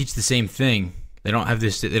they don't teach the same thing. They don't have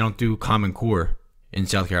this. They don't do Common Core in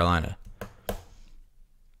South Carolina.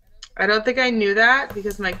 I don't think I knew that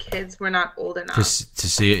because my kids were not old enough to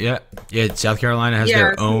see it yet. Yeah, South Carolina has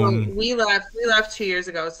their own. We left 2 years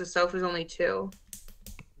ago, so Sophie's only 2.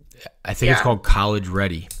 I think it's called College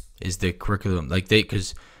Ready is the curriculum. Like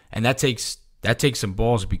and that takes some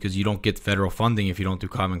balls because you don't get federal funding if you don't do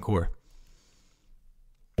Common Core.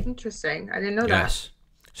 Interesting. I didn't know that. Yes.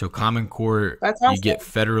 So Common Core, That's awesome. You get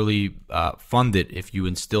federally funded if you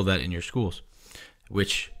instill that in your schools.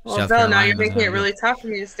 Which South Carolina now you're making it really tough for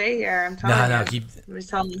me to stay here. I'm telling you. I'm just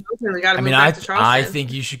telling you. We got to move back to Charleston. I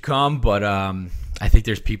think you should come, but I think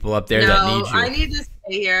there's people up there that need you. I need to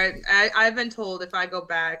stay here. I've been told if I go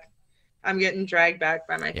back, I'm getting dragged back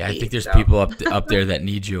by my feet. Yeah, I think there's people up there that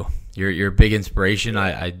need you. You're a big inspiration.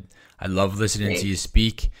 I love listening to you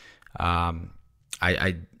speak. I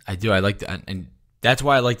do. I like that, and that's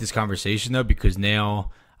why I like this conversation though, because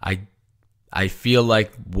now I feel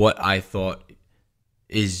like what I thought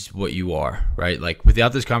is what you are, right? Like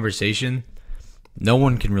without this conversation, no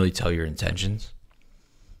one can really tell your intentions.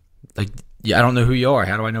 Like, yeah, I don't know who you are.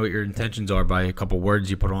 How do I know what your intentions are? By a couple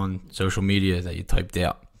words you put on social media that you typed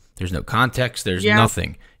out. There's no context. There's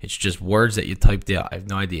nothing. It's just words that you typed out. I have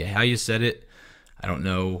no idea how you said it. I don't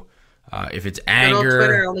know if it's anger.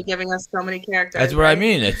 Twitter only giving us so many characters. That's what I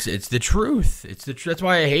mean. It's the truth. That's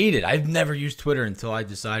why I hate it. I've never used Twitter until I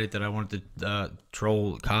decided that I wanted to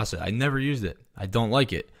troll Casa. I never used it. I don't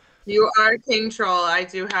like it. You are king troll. I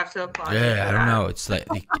do have to applaud. Yeah, I don't know. It's like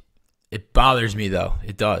it bothers me though.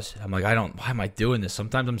 It does. I'm like, why am I doing this?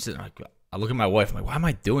 Sometimes I'm sitting. I look at my wife. I'm like, why am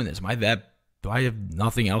I doing this? Do I have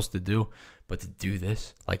nothing else to do but to do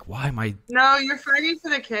this? Like, why am I? No, you're fighting for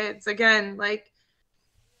the kids again. Like,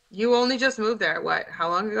 you only just moved there. What? How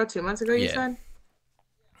long ago? 2 months ago? You said.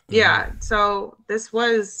 Yeah. So this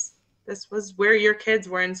was where your kids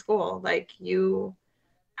were in school. Like, you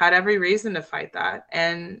had every reason to fight that,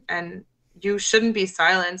 and you shouldn't be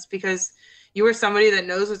silenced because you are somebody that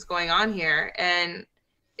knows what's going on here. And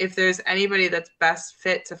if there's anybody that's best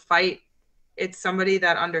fit to fight, it's somebody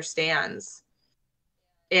that understands.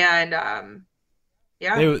 And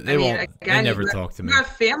they never talk to me. You have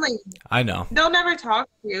family. I know they'll never talk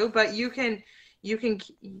to you, but you can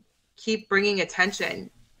keep bringing attention.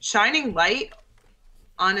 Shining light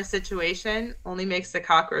on a situation only makes the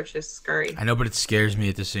cockroaches scurry. I know, but it scares me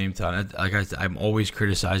at the same time. I'm always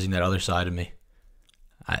criticizing that other side of me.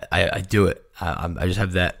 I do it. I just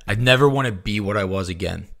have that. I never want to be what I was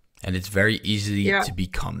again, and it's very easy to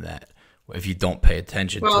become that if you don't pay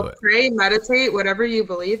attention to it. Well, pray, meditate, whatever you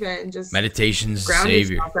believe in. Just meditation's ground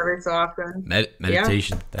savior. Yourself every so often.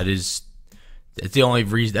 Meditation. Yeah. That's the only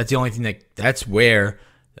reason. That's the only thing that's where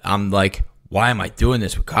I'm like, why am I doing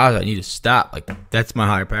this? Because I need to stop. Like, that's my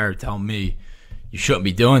higher power telling me you shouldn't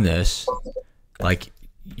be doing this. Like,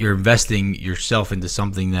 you're investing yourself into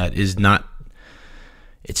something that is not.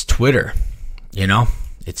 It's Twitter, you know.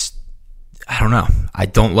 I don't know. I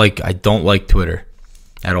don't like Twitter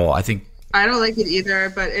at all. I don't like it either,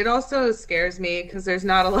 but it also scares me because there's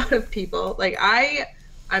not a lot of people. Like,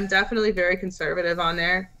 I'm definitely very conservative on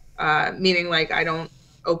there, meaning like I don't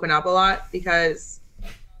open up a lot because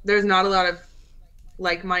there's not a lot of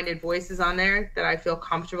like-minded voices on there that I feel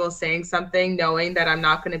comfortable saying something, knowing that I'm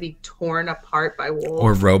not going to be torn apart by wolves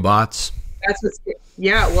or robots. That's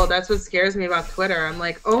what scares me about Twitter. I'm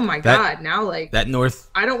like, oh my God, now like that North.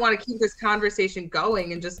 I don't want to keep this conversation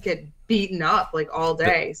going and just get beaten up like all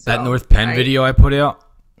day. That North Penn video I put out,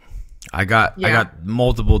 I got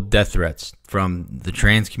multiple death threats from the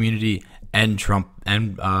trans community and Trump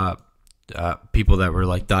and people that were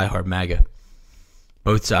like diehard MAGA.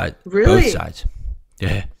 Both sides. Really? Both sides.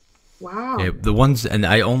 Yeah. Wow. Yeah, the ones, and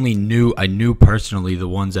I knew personally the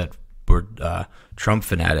ones that were Trump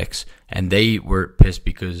fanatics, and they were pissed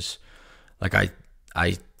because, like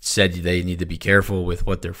I said, they need to be careful with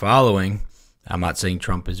what they're following. I'm not saying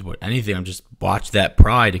Trump is anything. I'm just watch that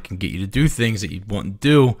pride. It can get you to do things that you wouldn't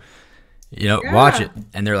do. You know, watch it.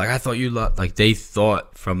 And they're like, I thought you like they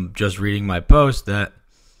thought from just reading my post that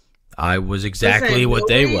I was exactly what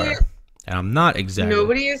they were, and I'm not exactly.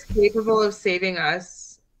 Nobody is capable of saving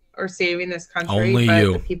us or saving this country. Only but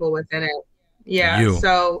you. The people within it. Yeah. You.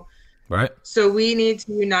 So. Right. So we need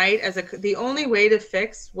to unite the only way to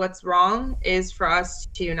fix what's wrong is for us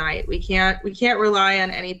to unite. We can't rely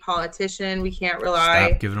on any politician. We can't rely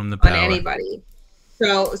Stop giving them the power. on anybody.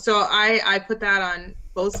 So I put that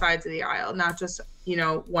both sides of the aisle, not just,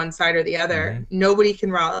 one side or the other. Nobody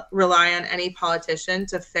can rely on any politician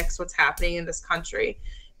to fix what's happening in this country.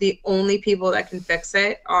 The only people that can fix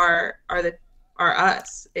it are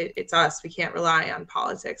us. It's us. We can't rely on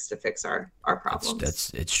politics to fix our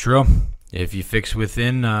problems. It's true. If you fix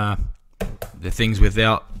within, the things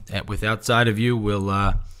outside of you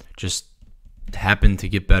will just happen to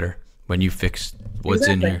get better when you fix what's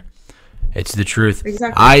in here. It's the truth.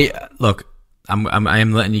 Exactly. I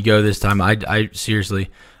am letting you go this time. I seriously,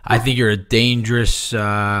 I think you're a dangerous.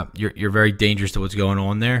 You're very dangerous to what's going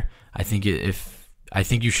on there. I think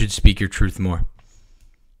you should speak your truth more.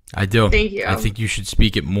 I do. Thank you. I think you should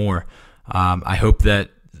speak it more. I hope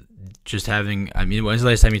that just having. I mean, when's the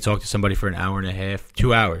last time you talked to somebody for an hour and a half,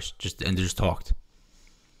 2 hours, just talked?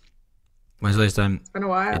 When's the last time? It's been a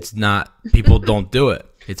while. It's not. People don't do it.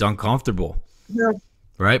 It's uncomfortable. No.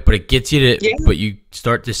 Right? But it gets you to, but you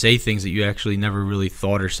start to say things that you actually never really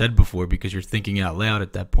thought or said before because you're thinking out loud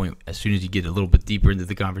at that point as soon as you get a little bit deeper into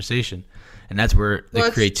the conversation. And that's where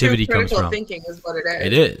the creativity comes from. Thinking is what it is.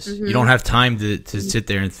 It is. Mm-hmm. You don't have time to sit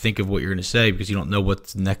there and think of what you're going to say because you don't know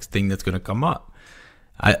what's the next thing that's going to come up.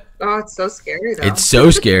 It's so scary, though. It's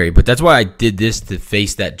so scary. But that's why I did this, to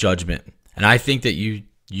face that judgment. And I think that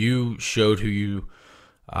you showed who you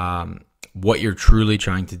what you're truly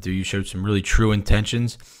trying to do. You showed some really true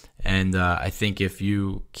intentions, and I think if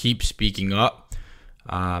you keep speaking up,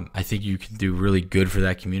 I think you can do really good for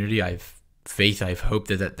that community. I have faith, I have hope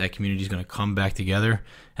that community is going to come back together,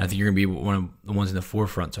 and I think you're going to be one of the ones in the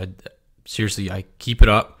forefront. So I keep it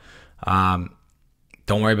up.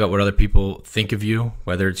 Don't worry about what other people think of you,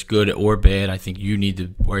 whether it's good or bad. I think you need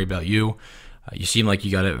to worry about you. You seem like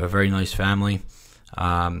you got a very nice family.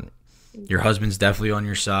 Your husband's definitely on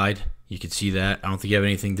your side. You can see that. I don't think you have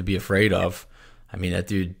anything to be afraid of. I mean, that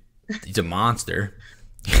dude, he's a monster.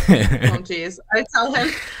 Oh, geez. I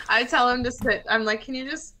tell him to sit. I'm like, can you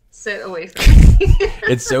just sit away from me?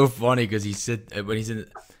 It's so funny because he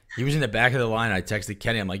was in the back of the line. I texted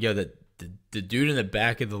Kenny. I'm like, yo, the dude in the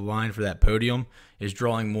back of the line for that podium is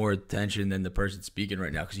drawing more attention than the person speaking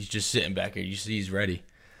right now because he's just sitting back here. You see he's ready.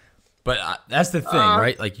 But that's the thing,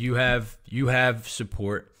 right? Like you have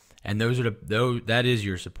support. And that is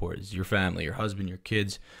your support. It's your family, your husband, your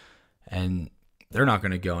kids, and they're not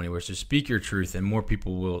going to go anywhere. So speak your truth, and more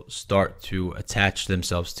people will start to attach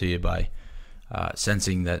themselves to you by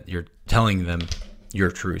sensing that you're telling them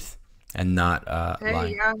your truth and not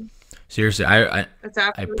lying. Yeah. Seriously, I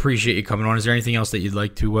appreciate you coming on. Is there anything else that you'd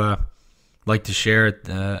like to share at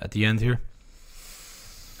the end here?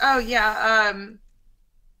 Oh yeah.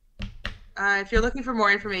 If you're looking for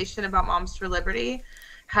more information about Moms for Liberty,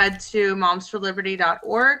 head to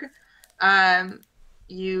momsforliberty.org.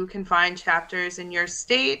 You can find chapters in your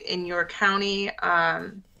state, in your county,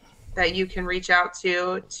 that you can reach out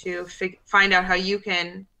to find out how you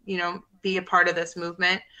can, be a part of this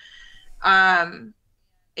movement. And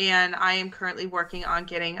I am currently working on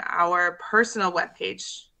getting our personal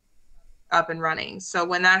webpage up and running. So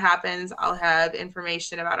when that happens, I'll have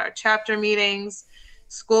information about our chapter meetings,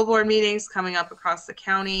 school board meetings coming up across the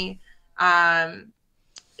county,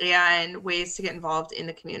 and ways to get involved in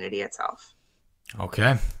the community itself.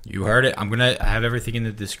 Okay, you heard it. I'm gonna have everything in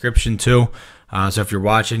the description too. So if you're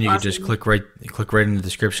watching, you can just click right in the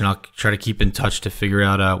description. I'll try to keep in touch to figure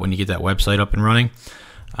out when you get that website up and running.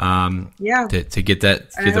 To get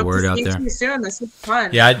the word out there. Soon. This is fun.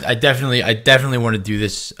 Yeah, I definitely want to do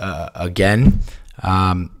this again.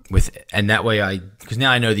 And that way because now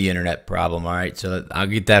I know the internet problem. All right, so I'll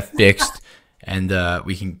get that fixed. And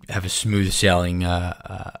we can have a smooth sailing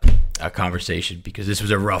a conversation because this was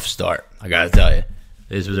a rough start. I gotta tell you,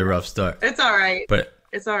 this was a rough start. It's all right. But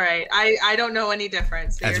it's all right. I don't know any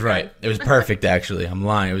difference. So that's right. It was perfect, actually. I'm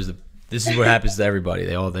lying. This is what happens to everybody.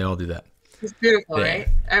 They all do that. It's beautiful, yeah. Right?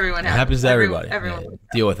 Everyone happens to everybody. Everyone yeah,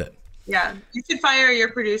 deal with it. Yeah, you should fire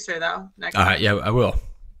your producer though. Next time. All right. Yeah, I will.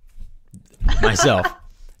 Myself,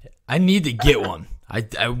 I need to get one.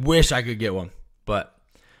 I wish I could get one, but.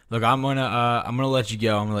 Look, I'm gonna let you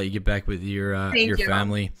go. I'm gonna let you get back with your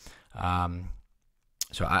family.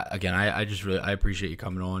 So I just really appreciate you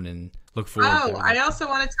coming on and look forward. Oh, I also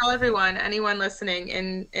want to tell anyone listening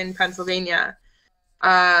in Pennsylvania,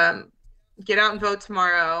 get out and vote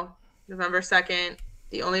tomorrow, November 2nd.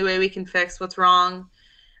 The only way we can fix what's wrong,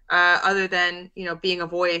 other than being a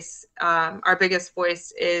voice, our biggest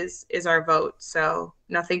voice is our vote. So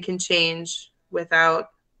nothing can change without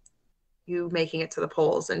you making it to the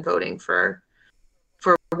polls and voting for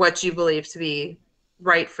what you believe to be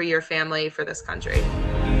right for your family, for this country.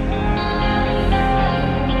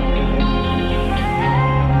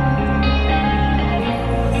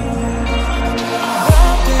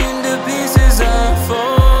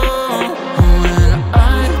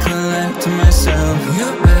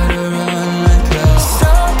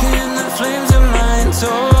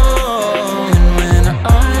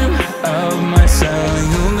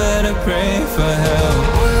 pray for help.